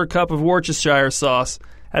 and a 1/4 cup of Worcestershire sauce.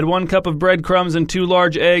 Add 1 cup of breadcrumbs and 2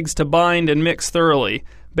 large eggs to bind and mix thoroughly.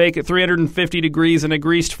 Bake at 350 degrees in a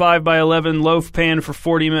greased 5x11 loaf pan for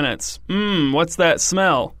 40 minutes. What's that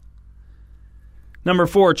smell? Number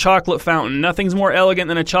 4, chocolate fountain. Nothing's more elegant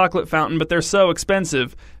than a chocolate fountain, but they're so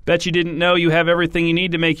expensive. Bet you didn't know you have everything you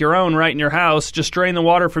need to make your own right in your house. Just drain the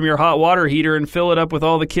water from your hot water heater and fill it up with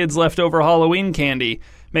all the kids' leftover Halloween candy.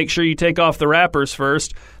 Make sure you take off the wrappers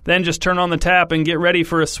first. Then just turn on the tap and get ready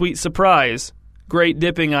for a sweet surprise. Great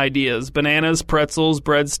dipping ideas. Bananas, pretzels,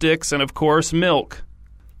 breadsticks, and of course, milk.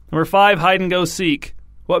 Number 5, hide and go seek.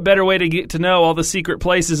 What better way to get to know all the secret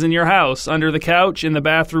places in your house? Under the couch, in the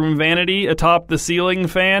bathroom vanity, atop the ceiling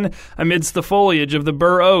fan, amidst the foliage of the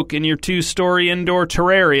bur oak in your 2-story indoor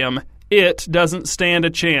terrarium. It doesn't stand a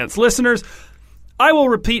chance. Listeners, I will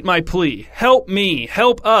repeat my plea. Help me,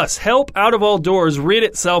 help us, help Out of All Doors rid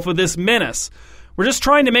itself of this menace. We're just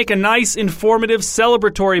trying to make a nice, informative,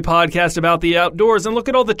 celebratory podcast about the outdoors, and look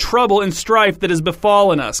at all the trouble and strife that has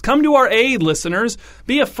befallen us. Come to our aid, listeners.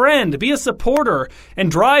 Be a friend, be a supporter,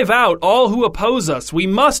 and drive out all who oppose us. We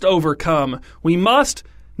must overcome. We must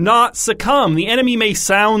not succumb. The enemy may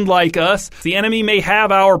sound like us. The enemy may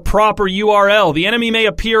have our proper URL. The enemy may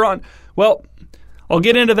appear on... Well, I'll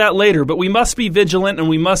get into that later, but we must be vigilant and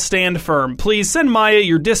we must stand firm. Please send Maya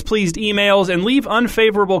your displeased emails and leave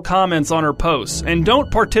unfavorable comments on her posts. And don't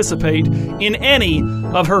participate in any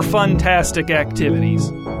of her fantastic activities.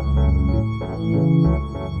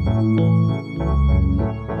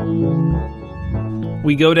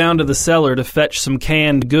 We go down to the cellar to fetch some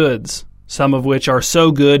canned goods. some of which are so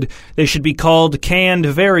good they should be called canned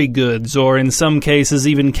very goods, or in some cases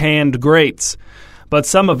even canned greats. But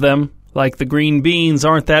some of them, like the green beans,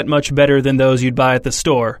 aren't that much better than those you'd buy at the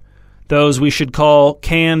store. Those we should call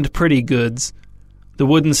canned pretty goods. The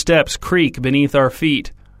wooden steps creak beneath our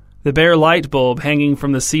feet. The bare light bulb hanging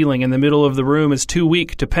from the ceiling in the middle of the room is too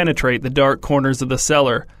weak to penetrate the dark corners of the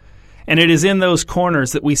cellar. And it is in those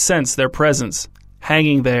corners that we sense their presence,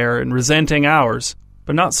 hanging there and resenting ours,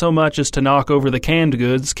 but not so much as to knock over the canned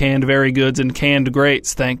goods, canned very goods, and canned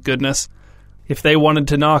greats, thank goodness. If they wanted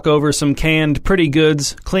to knock over some canned pretty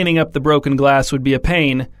goods, cleaning up the broken glass would be a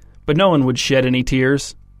pain, but no one would shed any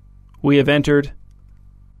tears. We have entered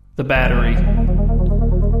the Battery.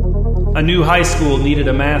 A new high school needed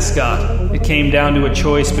a mascot. It came down to a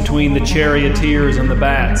choice between the Charioteers and the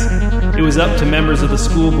Bats. It was up to members of the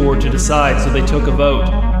school board to decide, so they took a vote.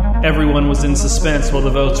 Everyone was in suspense while the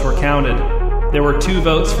votes were counted. There were 2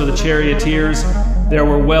 votes for the Charioteers. There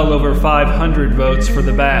were well over 500 votes for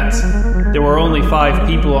the Bats. There were only 5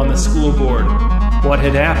 people on the school board. What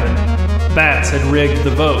had happened? Bats had rigged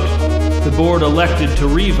the vote. The board elected to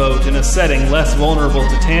re-vote in a setting less vulnerable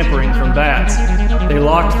to tampering from Bats. They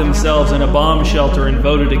locked themselves in a bomb shelter and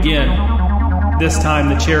voted again. This time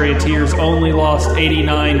the Charioteers only lost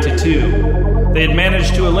 89-2. They had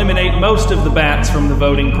managed to eliminate most of the Bats from the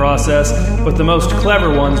voting process, but the most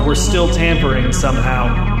clever ones were still tampering somehow.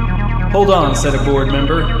 "Hold on," said a board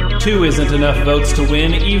member. 2 isn't enough votes to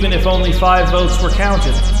win, even if only 5 votes were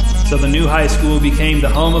counted. So the new high school became the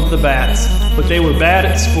home of the Bats, but they were bad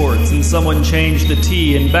at sports, and someone changed the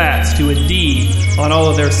T in Bats to a D on all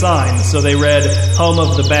of their signs, so they read Home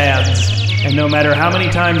of the Bads. And no matter how many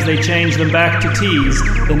times they changed them back to T's,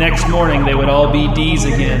 the next morning they would all be D's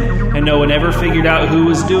again, and no one ever figured out who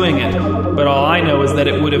was doing it. But all I know is that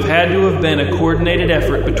it would have had to have been a coordinated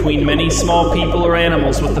effort between many small people or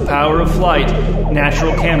animals with the power of flight,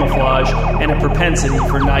 natural camouflage, and a propensity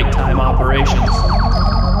for nighttime operations.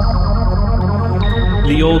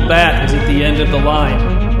 The old Bat was at the end of the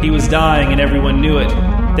line. He was dying and everyone knew it.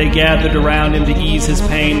 They gathered around him to ease his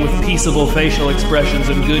pain with peaceable facial expressions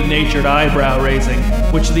and good-natured eyebrow raising,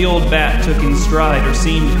 which the old Bat took in stride, or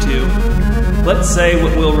seemed to. "Let's say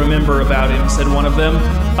what we'll remember about him," said one of them.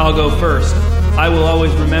 "I'll go first. I will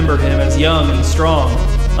always remember him as young and strong."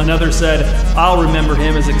 Another said, "I'll remember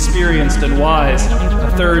him as experienced and wise."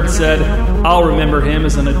 A third said, "I'll remember him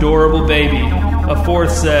as an adorable baby." A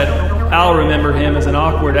fourth said, "I'll remember him as an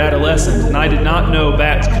awkward adolescent, and I did not know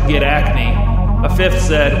Bats could get acne." A fifth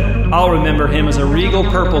said, "I'll remember him as a regal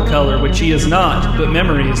purple color, which he is not, but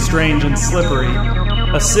memory is strange and slippery."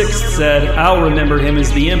 A sixth said, "I'll remember him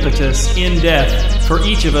as the impetus, in death, for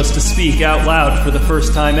each of us to speak out loud for the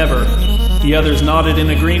first time ever." The others nodded in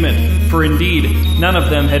agreement, for indeed, none of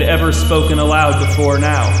them had ever spoken aloud before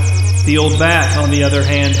now. The old Bat, on the other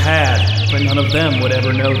hand, had, but none of them would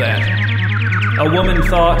ever know that. A woman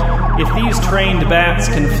thought, if these trained bats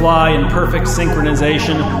can fly in perfect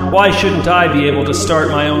synchronization, why shouldn't I be able to start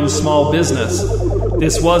my own small business?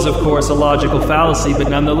 This was, of course, a logical fallacy, but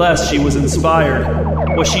nonetheless she was inspired.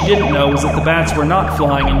 What she didn't know was that the bats were not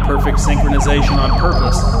flying in perfect synchronization on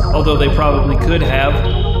purpose, although they probably could have.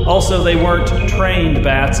 Also, they weren't trained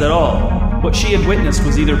bats at all. What she had witnessed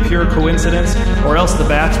was either pure coincidence, or else the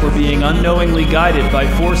bats were being unknowingly guided by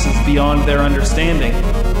forces beyond their understanding.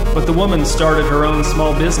 But the woman started her own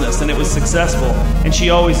small business, and it was successful, and she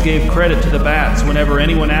always gave credit to the bats whenever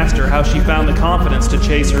anyone asked her how she found the confidence to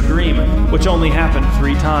chase her dream, which only happened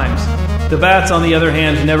 3 times. The bats, on the other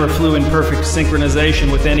hand, never flew in perfect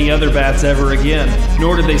synchronization with any other bats ever again,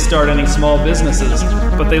 nor did they start any small businesses,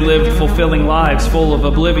 but they lived fulfilling lives full of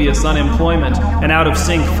oblivious unemployment and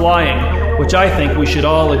out-of-sync flying, which I think we should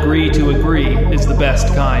all agree is the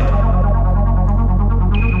best kind.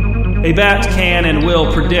 A bat can and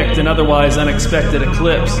will predict an otherwise unexpected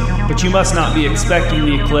eclipse, but you must not be expecting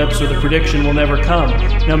the eclipse or the prediction will never come,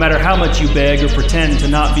 no matter how much you beg or pretend to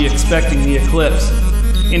not be expecting the eclipse.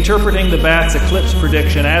 Interpreting the bat's eclipse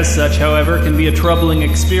prediction as such, however, can be a troubling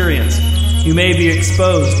experience. You may be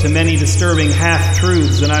exposed to many disturbing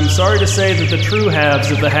half-truths, and I'm sorry to say that the true halves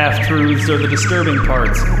of the half-truths are the disturbing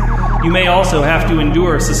parts. You may also have to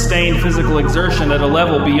endure sustained physical exertion at a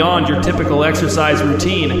level beyond your typical exercise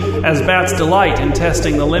routine, as bats delight in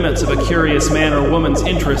testing the limits of a curious man or woman's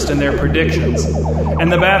interest in their predictions.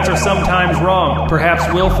 And the bats are sometimes wrong,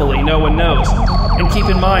 perhaps willfully, no one knows. And keep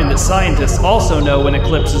in mind that scientists also know when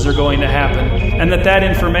eclipses are going to happen, and that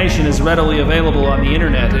information is readily available on the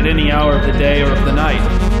internet at any hour of the day or of the night.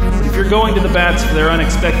 But if you're going to the bats for their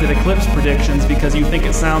unexpected eclipse predictions because you think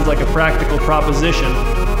it sounds like a practical proposition,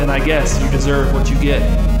 then I guess you deserve what you get.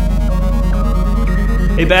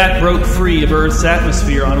 A bat broke free of Earth's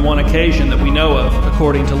atmosphere on one occasion that we know of,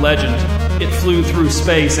 according to legend. It flew through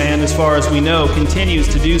space and, as far as we know, continues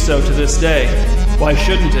to do so to this day. Why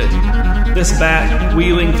shouldn't it? This bat,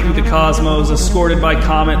 wheeling through the cosmos, escorted by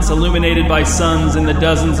comets, illuminated by suns in the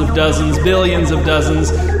dozens of dozens, billions of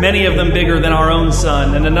dozens, many of them bigger than our own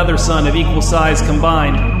sun, and another sun of equal size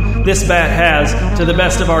combined. This bat has, to the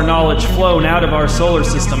best of our knowledge, flown out of our solar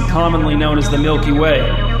system, commonly known as the Milky Way.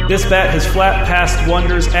 This bat has flapped past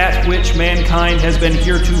wonders at which mankind has been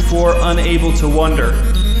heretofore unable to wonder.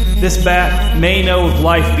 This bat may know of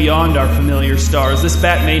life beyond our familiar stars. This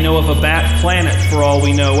bat may know of a bat planet, for all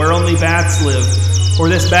we know, where only bats live. Or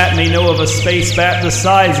this bat may know of a space bat the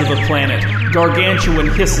size of a planet, gargantuan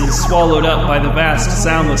hisses swallowed up by the vast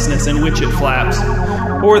soundlessness in which it flaps.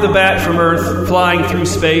 Or the bat from Earth, flying through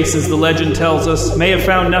space, as the legend tells us, may have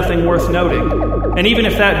found nothing worth noting. And even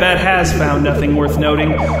if that bat has found nothing worth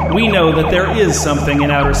noting, we know that there is something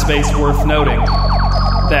in outer space worth noting.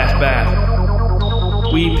 That bat.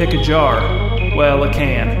 We pick a jar. Well, a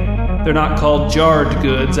can. They're not called jarred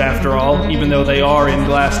goods, after all, even though they are in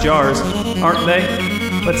glass jars, aren't they?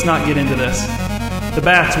 Let's not get into this. The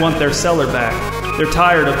bats want their cellar back. They're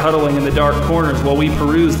tired of huddling in the dark corners while we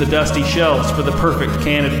peruse the dusty shelves for the perfect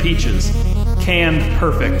can of peaches. Canned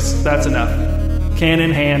perfects, that's enough. Can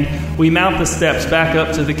in hand, we mount the steps back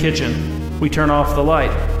up to the kitchen. We turn off the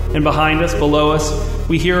light, and behind us, below us,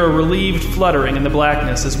 we hear a relieved fluttering in the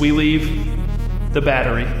blackness as we leave the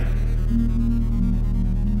battery.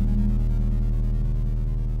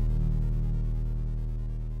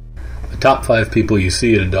 The top 5 people you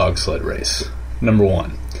see at a dog sled race. Number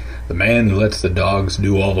 1, the man who lets the dogs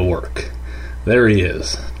do all the work. There he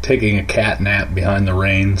is, taking a cat nap behind the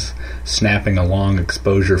reins, snapping a long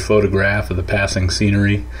exposure photograph of the passing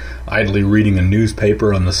scenery, idly reading a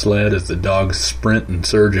newspaper on the sled as the dogs sprint and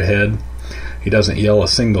surge ahead. He doesn't yell a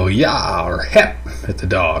single yah or hep at the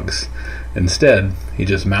dogs. Instead, he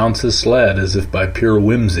just mounts his sled as if by pure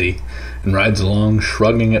whimsy and rides along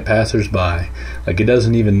shrugging at passers-by like he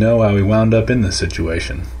doesn't even know how he wound up in this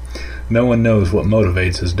situation. No one knows what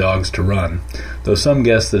motivates his dogs to run, though some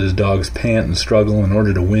guess that his dogs pant and struggle in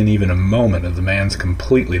order to win even a moment of the man's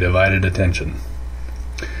completely divided attention.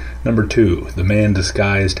 Number 2, the man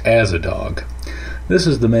disguised as a dog. This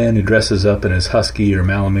is the man who dresses up in his husky or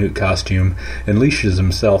Malamute costume and leashes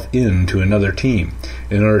himself in to another team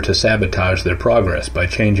in order to sabotage their progress by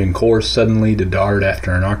changing course suddenly to dart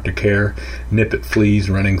after an Arctic hare, nip at fleas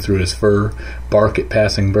running through his fur, bark at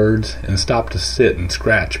passing birds, and stop to sit and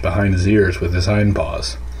scratch behind his ears with his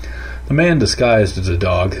hindpaws. The man disguised as a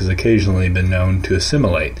dog has occasionally been known to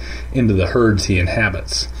assimilate into the herds he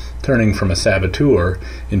inhabits, turning from a saboteur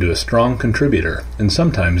into a strong contributor and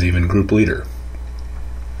sometimes even group leader.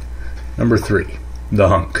 Number 3, the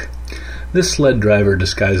hunk. This sled driver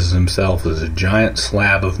disguises himself as a giant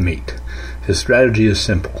slab of meat. His strategy is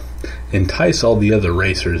simple. Entice all the other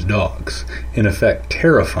racers' dogs, in effect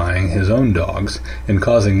terrifying his own dogs and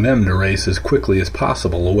causing them to race as quickly as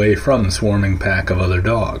possible away from the swarming pack of other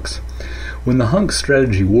dogs. When the hunk's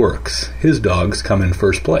strategy works, his dogs come in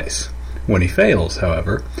first place. When he fails,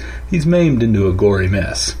 however, he's maimed into a gory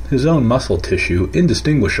mess, his own muscle tissue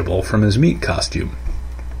indistinguishable from his meat costume.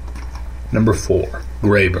 Number 4,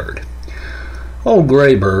 Graybird. Old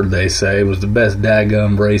Graybird, they say, was the best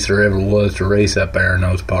daggum racer ever was to race up there in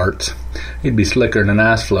those parts. He'd be slicker than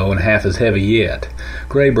ice flow and half as heavy yet.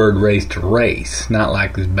 Graybird raced to race, not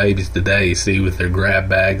like these babies today you see with their grab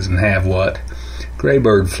bags and have-what.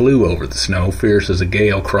 Graybird flew over the snow fierce as a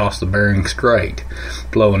gale crossed the Bering Strait,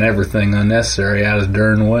 blowing everything unnecessary out his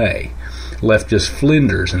darn way. Left just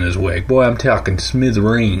flinders in his wake. Boy, I'm talking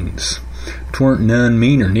smithereens. 'Tweren't none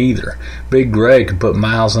meaner neither. Big Gray could put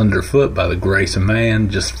miles underfoot by the grace of man,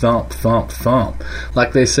 just thump, thump, thump.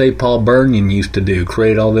 Like they say Paul Bunyan used to do,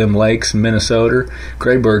 create all them lakes in Minnesota.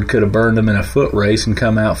 Graybird could have burned them in a foot race and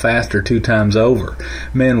come out faster 2 times over.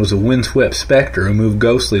 Man was a windswept specter who moved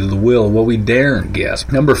ghostly to the will of what we daren't guess.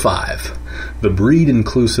 Number 5, the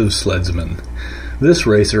breed-inclusive sledsman. This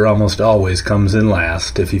racer almost always comes in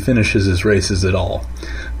last, if he finishes his races at all,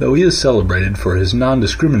 though he is celebrated for his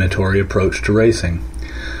non-discriminatory approach to racing.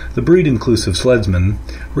 The breed-inclusive sledsman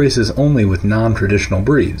races only with non-traditional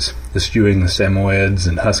breeds, eschewing the Samoyeds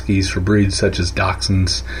and Huskies for breeds such as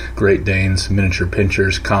Dachshunds, Great Danes, Miniature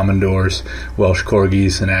Pinschers, Commodores, Welsh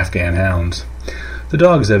Corgis, and Afghan Hounds. The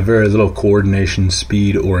dogs have very little coordination,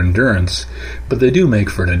 speed, or endurance, but they do make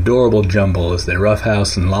for an adorable jumble as they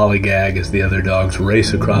roughhouse and lollygag as the other dogs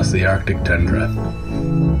race across the Arctic tundra.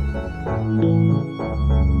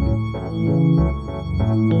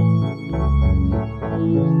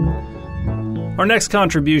 Our next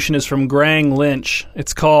contribution is from Grang Lynch.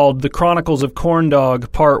 It's called The Chronicles of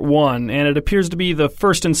Corndog, Part 1, and it appears to be the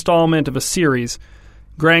first installment of a series.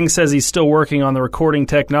 Grang says he's still working on the recording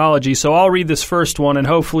technology, so I'll read this first one, and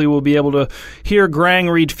hopefully we'll be able to hear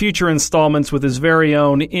Grang read future installments with his very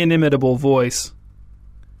own inimitable voice.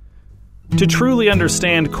 To truly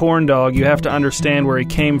understand Corndog, you have to understand where he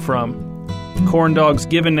came from. Corndog's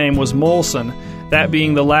given name was Molson, that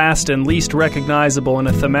being the last and least recognizable in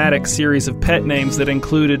a thematic series of pet names that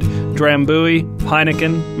included Drambuie,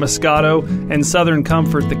 Heineken, Moscato, and Southern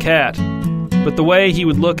Comfort the cat. But the way he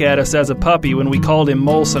would look at us as a puppy when we called him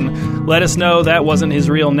Molson let us know that wasn't his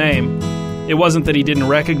real name. It wasn't that he didn't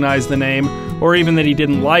recognize the name, or even that he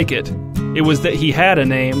didn't like it. It was that he had a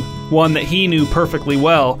name, one that he knew perfectly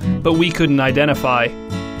well, but we couldn't identify.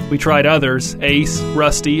 We tried others, Ace,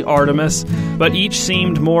 Rusty, Artemis, but each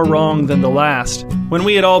seemed more wrong than the last. When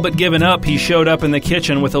we had all but given up, he showed up in the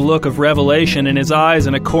kitchen with a look of revelation in his eyes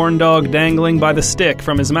and a corn dog dangling by the stick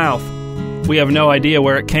from his mouth. We have no idea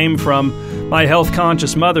where it came from. My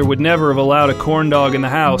health-conscious mother would never have allowed a corn dog in the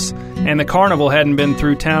house, and the carnival hadn't been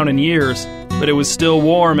through town in years. But it was still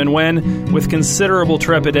warm, and when, with considerable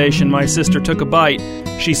trepidation, my sister took a bite,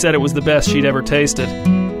 she said it was the best she'd ever tasted.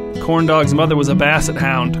 Corndog's mother was a basset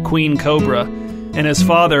hound, Queen Cobra, and his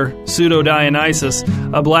father, Pseudo-Dionysus,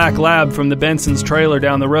 a black lab from the Benson's trailer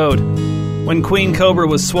down the road. When Queen Cobra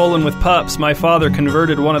was swollen with pups, my father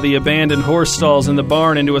converted one of the abandoned horse stalls in the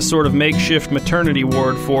barn into a sort of makeshift maternity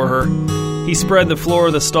ward for her. He spread the floor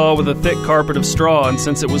of the stall with a thick carpet of straw, and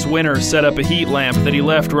since it was winter, set up a heat lamp that he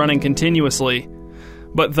left running continuously.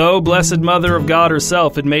 But though Blessed Mother of God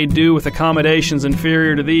herself had made do with accommodations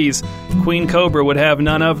inferior to these, Queen Cobra would have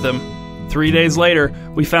none of them. 3 days later,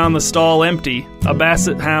 we found the stall empty, a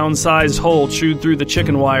basset hound-sized hole chewed through the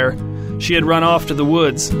chicken wire. She had run off to the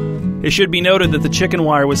woods. It should be noted that the chicken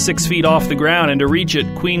wire was 6 feet off the ground, and to reach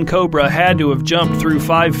it, Queen Cobra had to have jumped through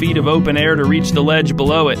 5 feet of open air to reach the ledge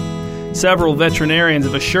below it. Several veterinarians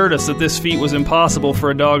have assured us that this feat was impossible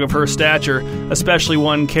for a dog of her stature, especially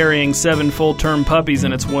one carrying 7 full-term puppies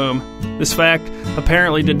in its womb. This fact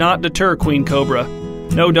apparently did not deter Queen Cobra.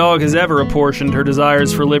 No dog has ever apportioned her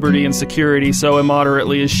desires for liberty and security so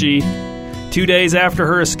immoderately as she. 2 days after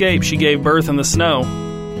her escape, she gave birth in the snow.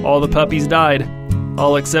 All the puppies died.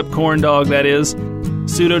 All except Corndog, that is.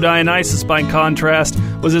 Pseudo-Dionysus, by contrast,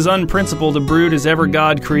 was as unprincipled a brute as ever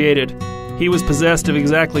God created. He was possessed of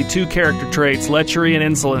exactly 2 character traits, lechery and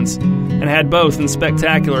insolence, and had both in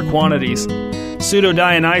spectacular quantities.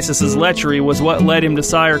 Pseudo-Dionysus's lechery was what led him to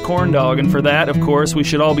sire Corndog, and for that, of course, we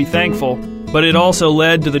should all be thankful. But it also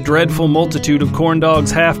led to the dreadful multitude of Corndog's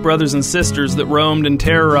half-brothers and sisters that roamed and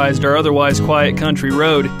terrorized our otherwise quiet country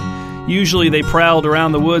road. Usually they prowled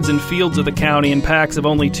around the woods and fields of the county in packs of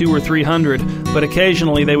only 200 or 300, but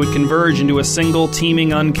occasionally they would converge into a single,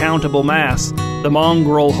 teeming, uncountable mass, the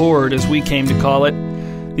mongrel horde, as we came to call it.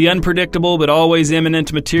 The unpredictable but always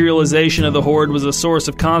imminent materialization of the horde was a source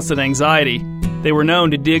of constant anxiety. They were known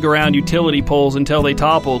to dig around utility poles until they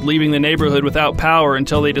toppled, leaving the neighborhood without power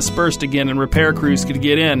until they dispersed again and repair crews could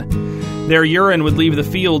get in. Their urine would leave the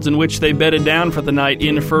fields in which they bedded down for the night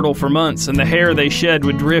infertile for months, and the hair they shed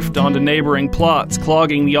would drift onto neighboring plots,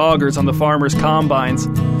 clogging the augers on the farmers' combines.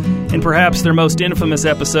 In perhaps their most infamous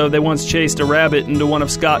episode, they once chased a rabbit into one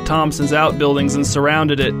of Scott Thompson's outbuildings and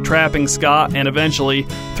surrounded it, trapping Scott and, eventually,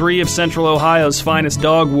 3 of Central Ohio's finest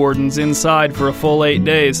dog wardens inside for a full 8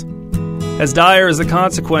 days. As dire as the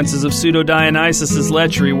consequences of Pseudo-Dionysus's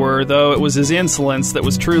lechery were, though, it was his insolence that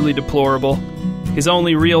was truly deplorable. His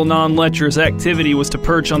only real non-lecherous activity was to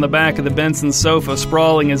perch on the back of the Benson sofa,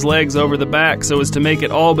 sprawling his legs over the back so as to make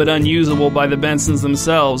it all but unusable by the Bensons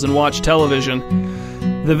themselves, and watch television.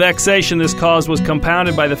 The vexation this caused was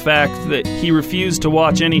compounded by the fact that he refused to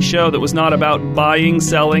watch any show that was not about buying,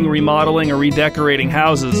 selling, remodeling, or redecorating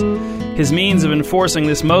houses. His means of enforcing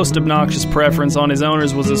this most obnoxious preference on his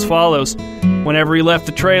owners was as follows. Whenever he left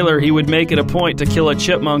the trailer, he would make it a point to kill a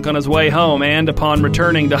chipmunk on his way home and, upon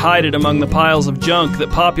returning, to hide it among the piles of junk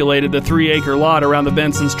that populated the 3-acre lot around the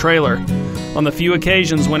Benson's trailer. On the few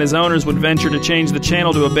occasions when his owners would venture to change the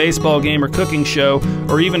channel to a baseball game or cooking show,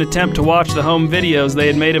 or even attempt to watch the home videos they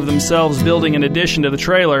had made of themselves building an addition to the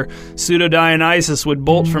trailer, Pseudo-Dionysus would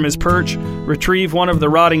bolt from his perch, retrieve one of the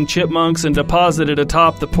rotting chipmunks, and deposit it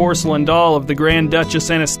atop the porcelain doll of the Grand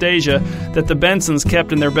Duchess Anastasia that the Bensons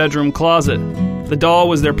kept in their bedroom closet. The doll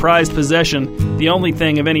was their prized possession, the only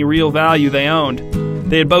thing of any real value they owned.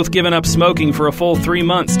 They had both given up smoking for a full 3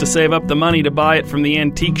 months to save up the money to buy it from the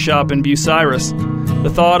antique shop in Bucyrus. The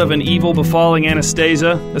thought of an evil befalling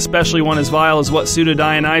Anastasia, especially one as vile as what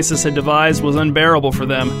Pseudo-Dionysus had devised, was unbearable for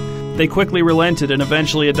them. They quickly relented and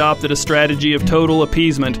eventually adopted a strategy of total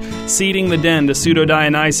appeasement, ceding the den to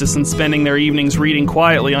Pseudo-Dionysus and spending their evenings reading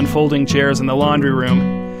quietly on folding chairs in the laundry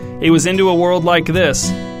room. It was into a world like this,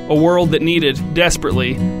 a world that needed,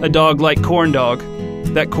 desperately, a dog like Corndog,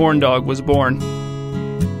 that Corndog was born.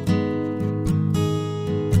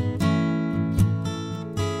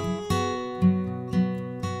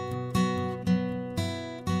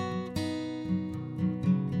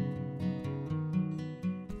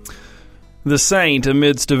 The Saint,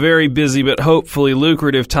 amidst a very busy but hopefully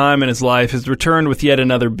lucrative time in his life, has returned with yet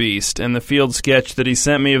another beast, and the field sketch that he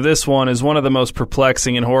sent me of this one is one of the most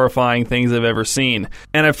perplexing and horrifying things I've ever seen.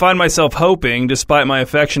 And I find myself hoping, despite my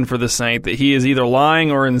affection for the Saint, that he is either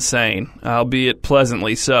lying or insane, albeit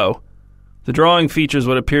pleasantly so. The drawing features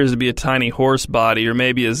what appears to be a tiny horse body, or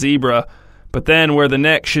maybe a zebra, but then where the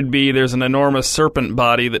neck should be, there's an enormous serpent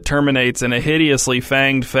body that terminates in a hideously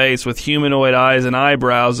fanged face with humanoid eyes and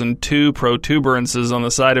eyebrows and 2 protuberances on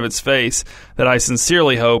the side of its face that I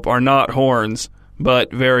sincerely hope are not horns,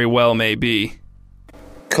 but very well may be.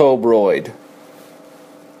 Cobroid.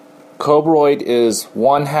 Cobroid is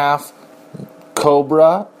 1/2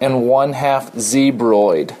 cobra and 1/2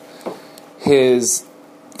 zebroid.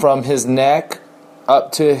 From his neck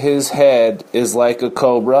up to his head is like a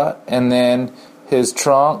cobra, and then his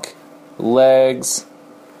trunk, legs,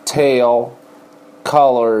 tail,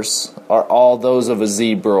 colors are all those of a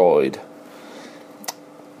zebroid.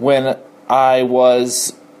 When I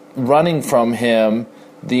was running from him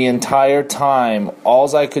the entire time,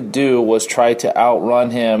 all I could do was try to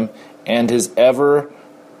outrun him and his ever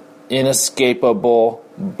inescapable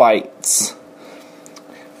bites.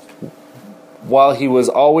 While he was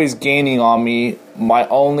always gaining on me, my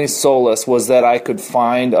only solace was that I could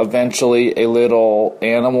find eventually a little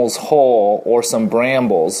animal's hole or some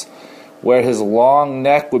brambles where his long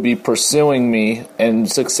neck would be pursuing me and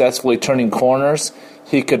successfully turning corners.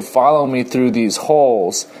 He could follow me through these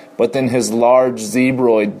holes, but then his large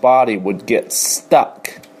zebroid body would get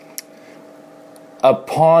stuck.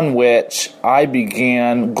 Upon which I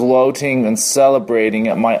began gloating and celebrating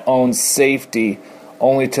at my own safety,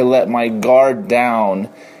 only to let my guard down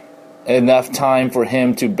enough time for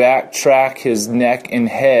him to backtrack his neck and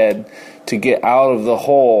head to get out of the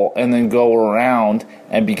hole and then go around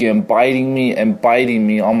and begin biting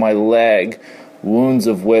me on my leg, wounds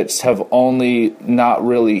of which have only not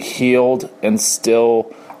really healed and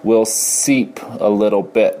still will seep a little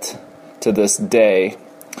bit to this day.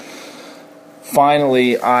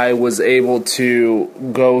 Finally, I was able to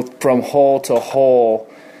go from hole to hole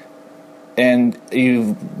and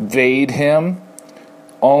evade him,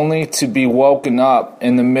 only to be woken up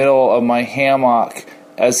in the middle of my hammock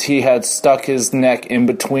as he had stuck his neck in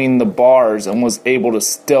between the bars and was able to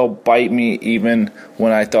still bite me even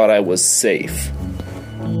when I thought I was safe.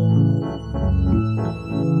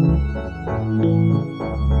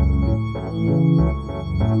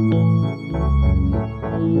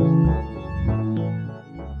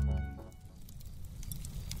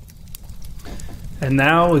 And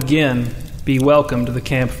now, again, be welcome to the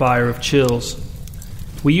Campfire of Chills.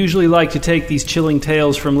 We usually like to take these chilling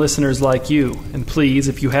tales from listeners like you, and please,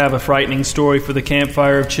 if you have a frightening story for the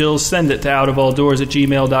Campfire of Chills, send it to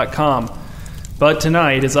outofalldoors@gmail.com. But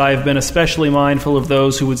tonight, as I have been especially mindful of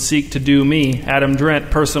those who would seek to do me, Adam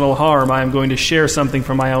Drent, personal harm, I am going to share something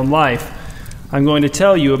from my own life. I'm going to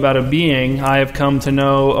tell you about a being I have come to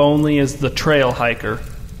know only as the trail hiker.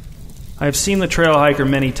 I have seen the trail hiker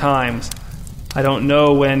many times. I don't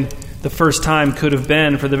know when the first time could have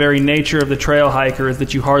been, for the very nature of the trail hiker is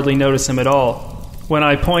that you hardly notice him at all. When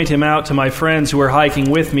I point him out to my friends who are hiking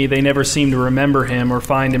with me, they never seem to remember him or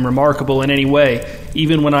find him remarkable in any way,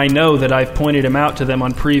 even when I know that I've pointed him out to them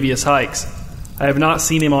on previous hikes. I have not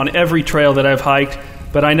seen him on every trail that I've hiked,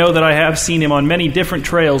 but I know that I have seen him on many different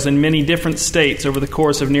trails in many different states over the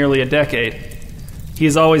course of nearly a decade. He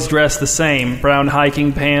is always dressed the same, brown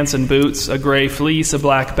hiking pants and boots, a gray fleece, a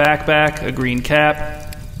black backpack, a green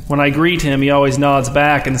cap. When I greet him, he always nods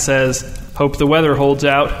back and says, "Hope the weather holds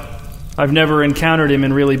out." I've never encountered him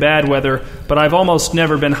in really bad weather, but I've almost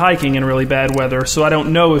never been hiking in really bad weather, so I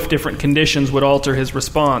don't know if different conditions would alter his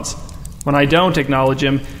response. When I don't acknowledge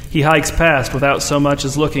him, he hikes past without so much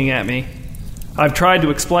as looking at me. I've tried to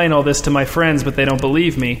explain all this to my friends, but they don't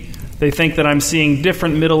believe me. They think that I'm seeing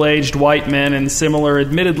different middle-aged white men in similar,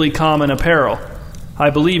 admittedly common apparel. I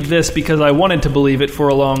believed this because I wanted to believe it for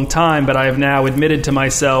a long time, but I have now admitted to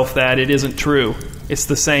myself that it isn't true. It's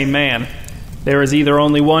the same man. There is either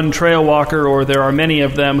only one trail walker, or there are many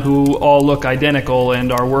of them who all look identical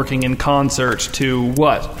and are working in concert to,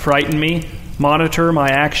 what, frighten me? Monitor my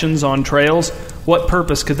actions on trails? What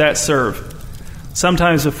purpose could that serve?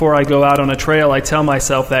 Sometimes before I go out on a trail, I tell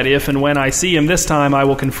myself that if and when I see him this time, I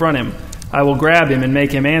will confront him. I will grab him and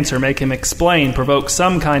make him answer, make him explain, provoke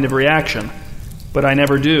some kind of reaction. But I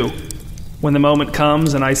never do. When the moment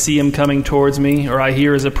comes and I see him coming towards me, or I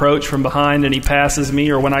hear his approach from behind and he passes me,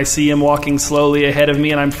 or when I see him walking slowly ahead of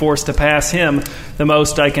me and I'm forced to pass him, the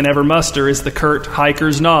most I can ever muster is the curt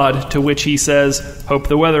hiker's nod, to which he says, "Hope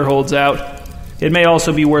the weather holds out." It may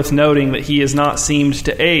also be worth noting that he has not seemed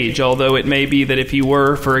to age, although it may be that if he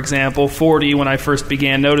were, for example, 40 when I first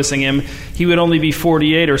began noticing him, he would only be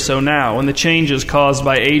 48 or so now, and the changes caused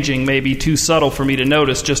by aging may be too subtle for me to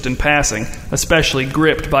notice just in passing, especially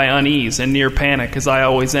gripped by unease and near panic, as I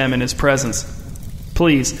always am in his presence.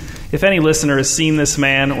 Please, if any listener has seen this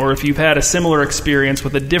man, or if you've had a similar experience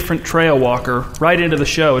with a different trail walker, write into the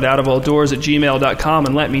show at outofalldoors@gmail.com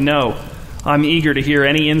and let me know. I'm eager to hear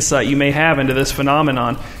any insight you may have into this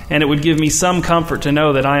phenomenon, and it would give me some comfort to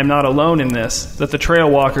know that I am not alone in this, that the trail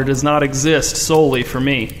walker does not exist solely for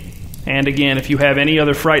me. And again, if you have any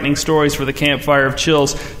other frightening stories for the Campfire of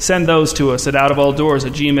Chills, send those to us at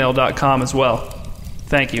outofalldoors@gmail.com as well.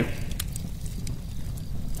 Thank you.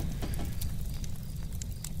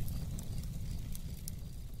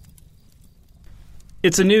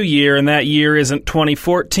 It's a new year, and that year isn't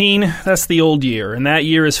 2014. That's the old year, and that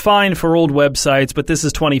year is fine for old websites, but this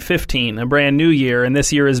is 2015, a brand new year, and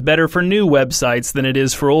this year is better for new websites than it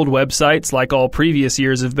is for old websites, like all previous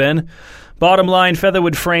years have been. Bottom line,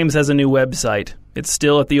 Featherwood Frames has a new website. It's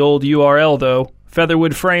still at the old URL, though,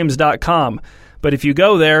 featherwoodframes.com. But if you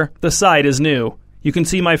go there, the site is new. You can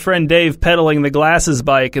see my friend Dave pedaling the glasses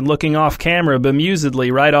bike and looking off camera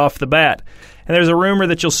bemusedly right off the bat. And there's a rumor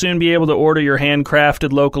that you'll soon be able to order your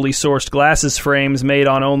handcrafted, locally sourced glasses frames made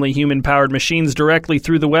on only human-powered machines directly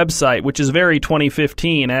through the website, which is very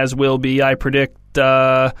 2015, as will be, I predict,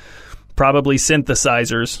 probably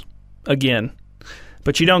synthesizers. Again.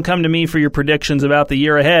 But you don't come to me for your predictions about the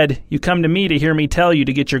year ahead. You come to me to hear me tell you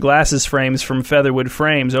to get your glasses frames from Featherwood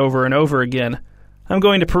Frames over and over again. I'm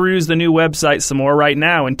going to peruse the new website some more right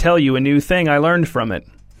now and tell you a new thing I learned from it.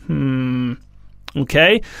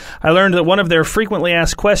 Okay, I learned that one of their frequently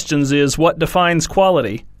asked questions is, what defines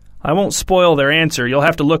quality? I won't spoil their answer, you'll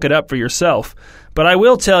have to look it up for yourself. But I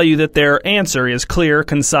will tell you that their answer is clear,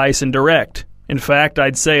 concise, and direct. In fact,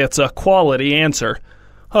 I'd say it's a quality answer.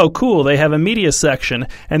 Oh, cool, they have a media section,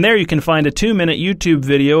 and there you can find a 2-minute YouTube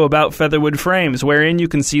video about Featherwood Frames, wherein you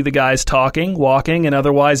can see the guys talking, walking, and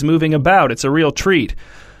otherwise moving about. It's a real treat.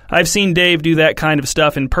 I've seen Dave do that kind of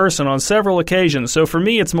stuff in person on several occasions, so for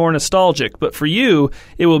me it's more nostalgic, but for you,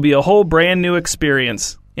 it will be a whole brand new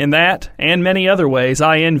experience. In that, and many other ways,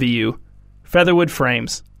 I envy you. Featherwood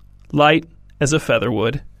Frames. Light as a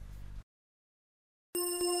featherwood.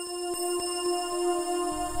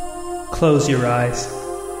 Close your eyes.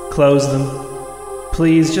 Close them.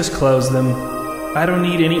 Please, just close them. I don't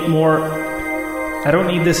need any more. I don't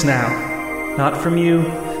need this now. Not from you.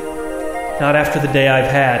 Not after the day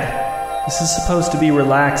I've had. This is supposed to be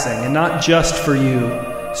relaxing, and not just for you.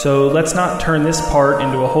 So let's not turn this part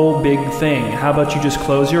into a whole big thing. How about you just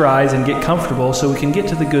close your eyes and get comfortable so we can get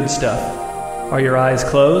to the good stuff? Are your eyes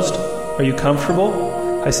closed? Are you comfortable?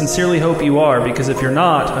 I sincerely hope you are, because if you're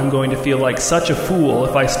not, I'm going to feel like such a fool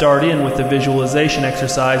if I start in with the visualization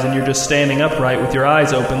exercise and you're just standing upright with your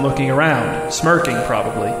eyes open looking around, smirking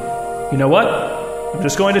probably. You know what? I'm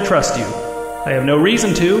just going to trust you. I have no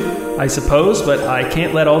reason to, I suppose, but I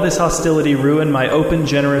can't let all this hostility ruin my open,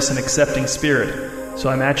 generous, and accepting spirit.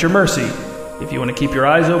 So I'm at your mercy. If you want to keep your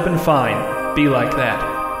eyes open, fine. Be like that.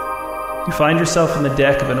 You find yourself on the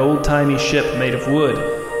deck of an old-timey ship made of wood.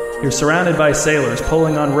 You're surrounded by sailors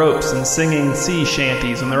pulling on ropes and singing sea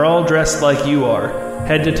shanties, and they're all dressed like you are,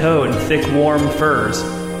 head to toe in thick, warm furs.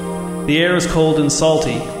 The air is cold and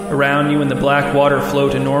salty. Around you in the black water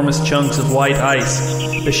float enormous chunks of white ice.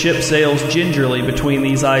 The ship sails gingerly between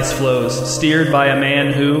these ice floes, steered by a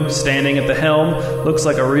man who, standing at the helm, looks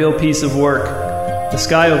like a real piece of work. The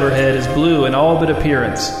sky overhead is blue in all but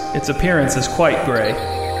appearance. Its appearance is quite gray.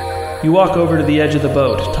 You walk over to the edge of the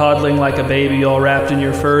boat, toddling like a baby all wrapped in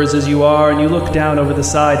your furs as you are, and you look down over the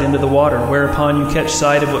side into the water, whereupon you catch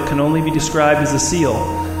sight of what can only be described as a seal.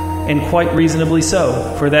 And quite reasonably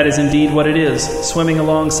so, for that is indeed what it is, swimming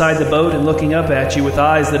alongside the boat and looking up at you with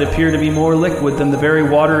eyes that appear to be more liquid than the very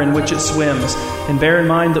water in which it swims. And bear in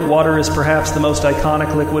mind that water is perhaps the most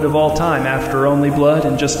iconic liquid of all time, after only blood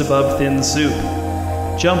and just above thin soup.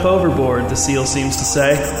 Jump overboard, the seal seems to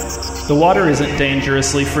say. The water isn't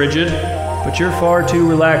dangerously frigid, but you're far too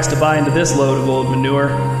relaxed to buy into this load of old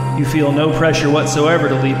manure. You feel no pressure whatsoever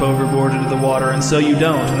to leap overboard into the water, and so you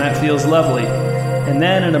don't, and that feels lovely. And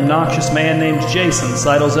then an obnoxious man named Jason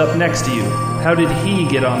sidles up next to you. How did he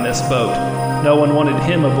get on this boat? No one wanted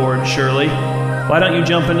him aboard, surely. Why don't you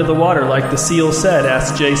jump into the water like the seal said,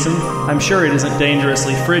 asked Jason. I'm sure it isn't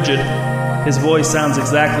dangerously frigid. His voice sounds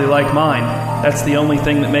exactly like mine. That's the only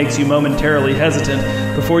thing that makes you momentarily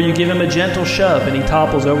hesitant before you give him a gentle shove and he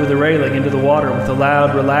topples over the railing into the water with a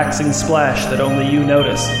loud, relaxing splash that only you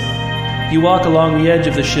notice. You walk along the edge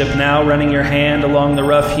of the ship now, running your hand along the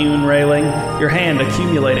rough-hewn railing, your hand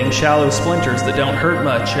accumulating shallow splinters that don't hurt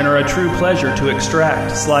much and are a true pleasure to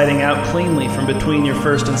extract, sliding out cleanly from between your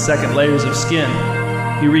first and second layers of skin.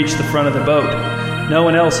 You reach the front of the boat. No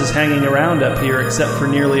one else is hanging around up here except for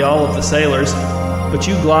nearly all of the sailors, but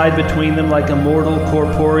you glide between them like a mortal,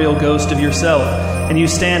 corporeal ghost of yourself, and you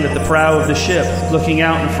stand at the prow of the ship, looking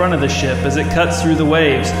out in front of the ship as it cuts through the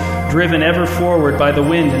waves, driven ever forward by the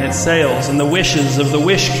wind in its sails and the wishes of the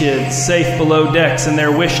wish kids safe below decks in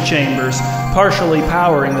their wish chambers, partially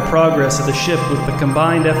powering the progress of the ship with the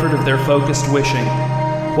combined effort of their focused wishing.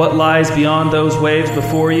 What lies beyond those waves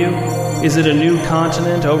before you? Is it a new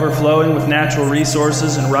continent overflowing with natural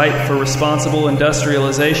resources and ripe for responsible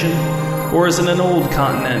industrialization? Or is it an old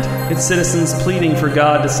continent, its citizens pleading for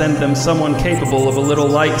God to send them someone capable of a little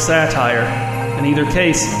light satire? In either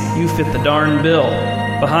case, you fit the darn bill.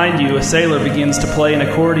 Behind you, a sailor begins to play an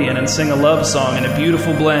accordion and sing a love song in a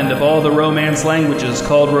beautiful blend of all the Romance languages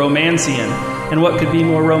called Romancian. And what could be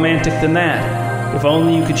more romantic than that? If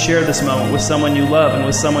only you could share this moment with someone you love and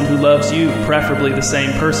with someone who loves you, preferably the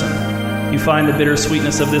same person. You find the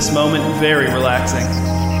bittersweetness of this moment very relaxing.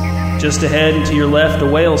 Just ahead and to your left, a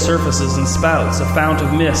whale surfaces and spouts a fount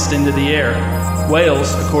of mist into the air.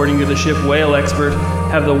 Whales, according to the ship whale expert,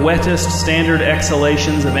 have the wettest standard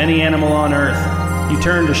exhalations of any animal on Earth. You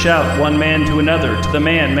turn to shout, one man to another, to the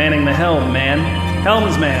man manning the helm, man.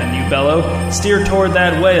 Helmsman, you bellow, steer toward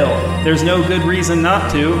that whale. There's no good reason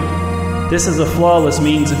not to. This is a flawless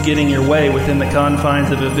means of getting your way within the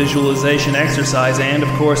confines of a visualization exercise, and, of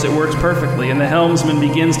course, it works perfectly, and the helmsman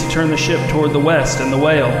begins to turn the ship toward the west and the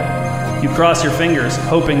whale. You cross your fingers,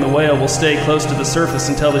 hoping the whale will stay close to the surface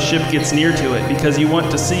until the ship gets near to it, because you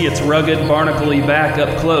want to see its rugged, barnacle-y back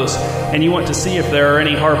up close, and you want to see if there are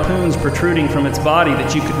any harpoons protruding from its body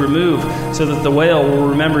that you could remove, so that the whale will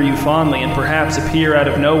remember you fondly and perhaps appear out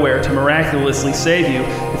of nowhere to miraculously save you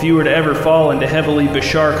if you were to ever fall into heavily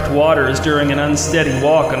besharked waters during an unsteady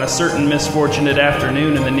walk on a certain misfortunate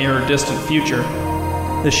afternoon in the near or distant future.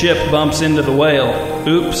 The ship bumps into the whale.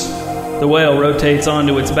 Oops. The whale rotates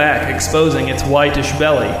onto its back, exposing its whitish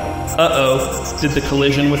belly. Uh-oh, did the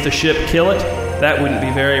collision with the ship kill it? That wouldn't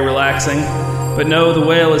be very relaxing. But no, the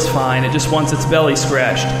whale is fine, it just wants its belly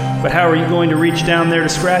scratched. But how are you going to reach down there to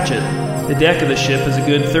scratch it? The deck of the ship is a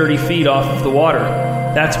good 30 feet off of the water.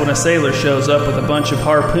 That's when a sailor shows up with a bunch of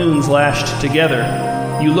harpoons lashed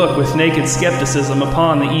together. You look with naked skepticism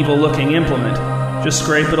upon the evil-looking implement. Just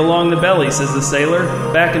scrape it along the belly, says the sailor,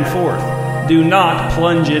 back and forth. Do not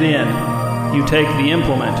plunge it in. You take the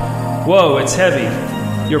implement. Whoa, it's heavy.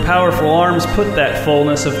 Your powerful arms put that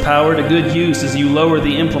fullness of power to good use as you lower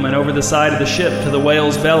the implement over the side of the ship to the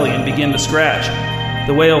whale's belly and begin to scratch.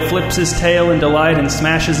 The whale flips his tail in delight and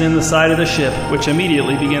smashes in the side of the ship, which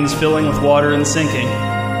immediately begins filling with water and sinking.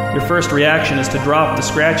 Your first reaction is to drop the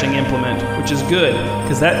scratching implement, which is good,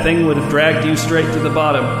 because that thing would have dragged you straight to the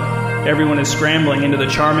bottom. Everyone is scrambling into the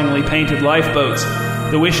charmingly painted lifeboats.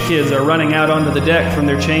 The wish kids are running out onto the deck from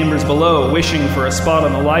their chambers below, wishing for a spot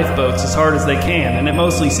on the lifeboats as hard as they can, and it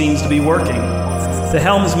mostly seems to be working. The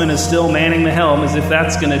helmsman is still manning the helm as if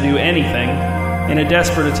that's going to do anything. In a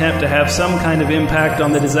desperate attempt to have some kind of impact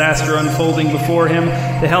on the disaster unfolding before him,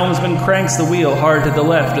 the helmsman cranks the wheel hard to the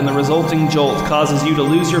left, and the resulting jolt causes you to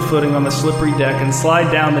lose your footing on the slippery deck and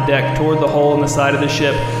slide down the deck toward the hole in the side of the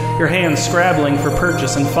ship, your hands scrabbling for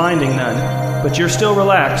purchase and finding none. But you're still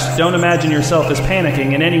relaxed. Don't imagine yourself as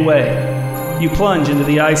panicking in any way. You plunge into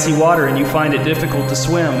the icy water and you find it difficult to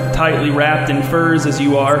swim, tightly wrapped in furs as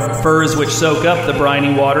you are, furs which soak up the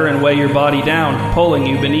briny water and weigh your body down, pulling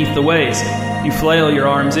you beneath the waves. You flail your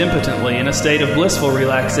arms impotently in a state of blissful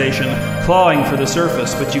relaxation, clawing for the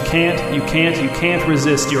surface, but you can't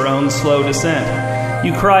resist your own slow descent.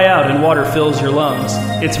 You cry out and water fills your lungs.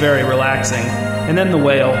 It's very relaxing. And then the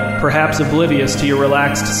whale, perhaps oblivious to your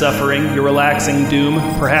relaxed suffering, your relaxing doom,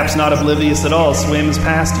 perhaps not oblivious at all, swims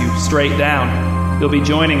past you, straight down. You'll be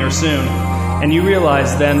joining her soon. And you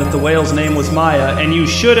realize then that the whale's name was Maya, and you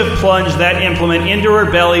should have plunged that implement into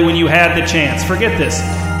her belly when you had the chance. Forget this.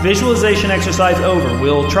 Visualization exercise over.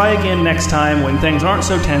 We'll try again next time when things aren't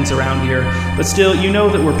so tense around here. But still, you know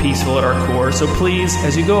that we're peaceful at our core, so please,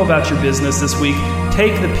 as you go about your business this week,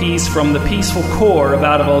 take the peace from the peaceful core of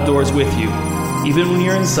Out of All Doors with you. even when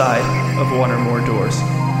you're inside of one or more doors.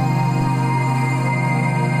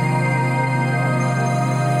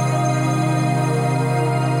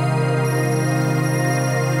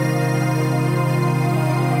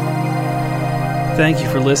 Thank you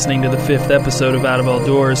for listening to the 5th episode of Out of All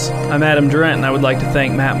Doors. I'm Adam Durant, and I would like to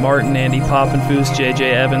thank Matt Martin, Andy Poppenfuss,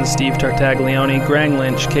 J.J. Evans, Steve Tartaglione, Grang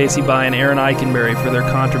Lynch, Casey By, and Aaron Eichenberry for their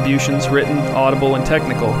contributions, written, audible, and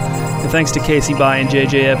technical. And thanks to Casey By and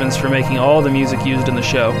J.J. Evans for making all the music used in the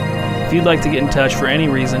show. If you'd like to get in touch for any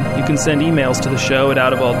reason, you can send emails to the show at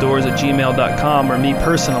outofalldoors@gmail.com or me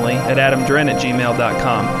personally at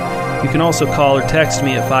adamdurant@gmail.com. You can also call or text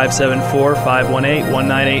me at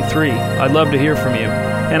 574-518-1983. I'd love to hear from you.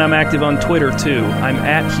 And I'm active on Twitter, too. I'm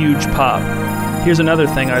 @HugePop. Here's another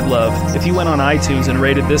thing I'd love. If you went on iTunes and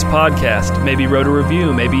rated this podcast, maybe wrote a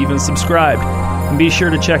review, maybe even subscribed. And be sure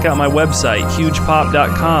to check out my website,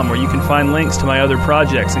 hugepop.com, where you can find links to my other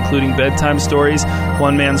projects, including Bedtime Stories,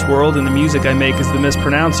 One Man's World, and the music I make as the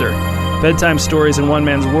Mispronouncer. Bedtime Stories and One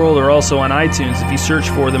Man's World are also on iTunes if you search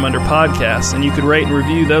for them under podcasts, and you could rate and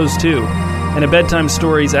review those too. And a Bedtime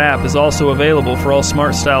Stories app is also available for all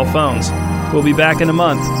smart style phones. We'll be back in a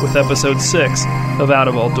month with episode 6 of Out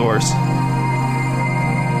of All Doors.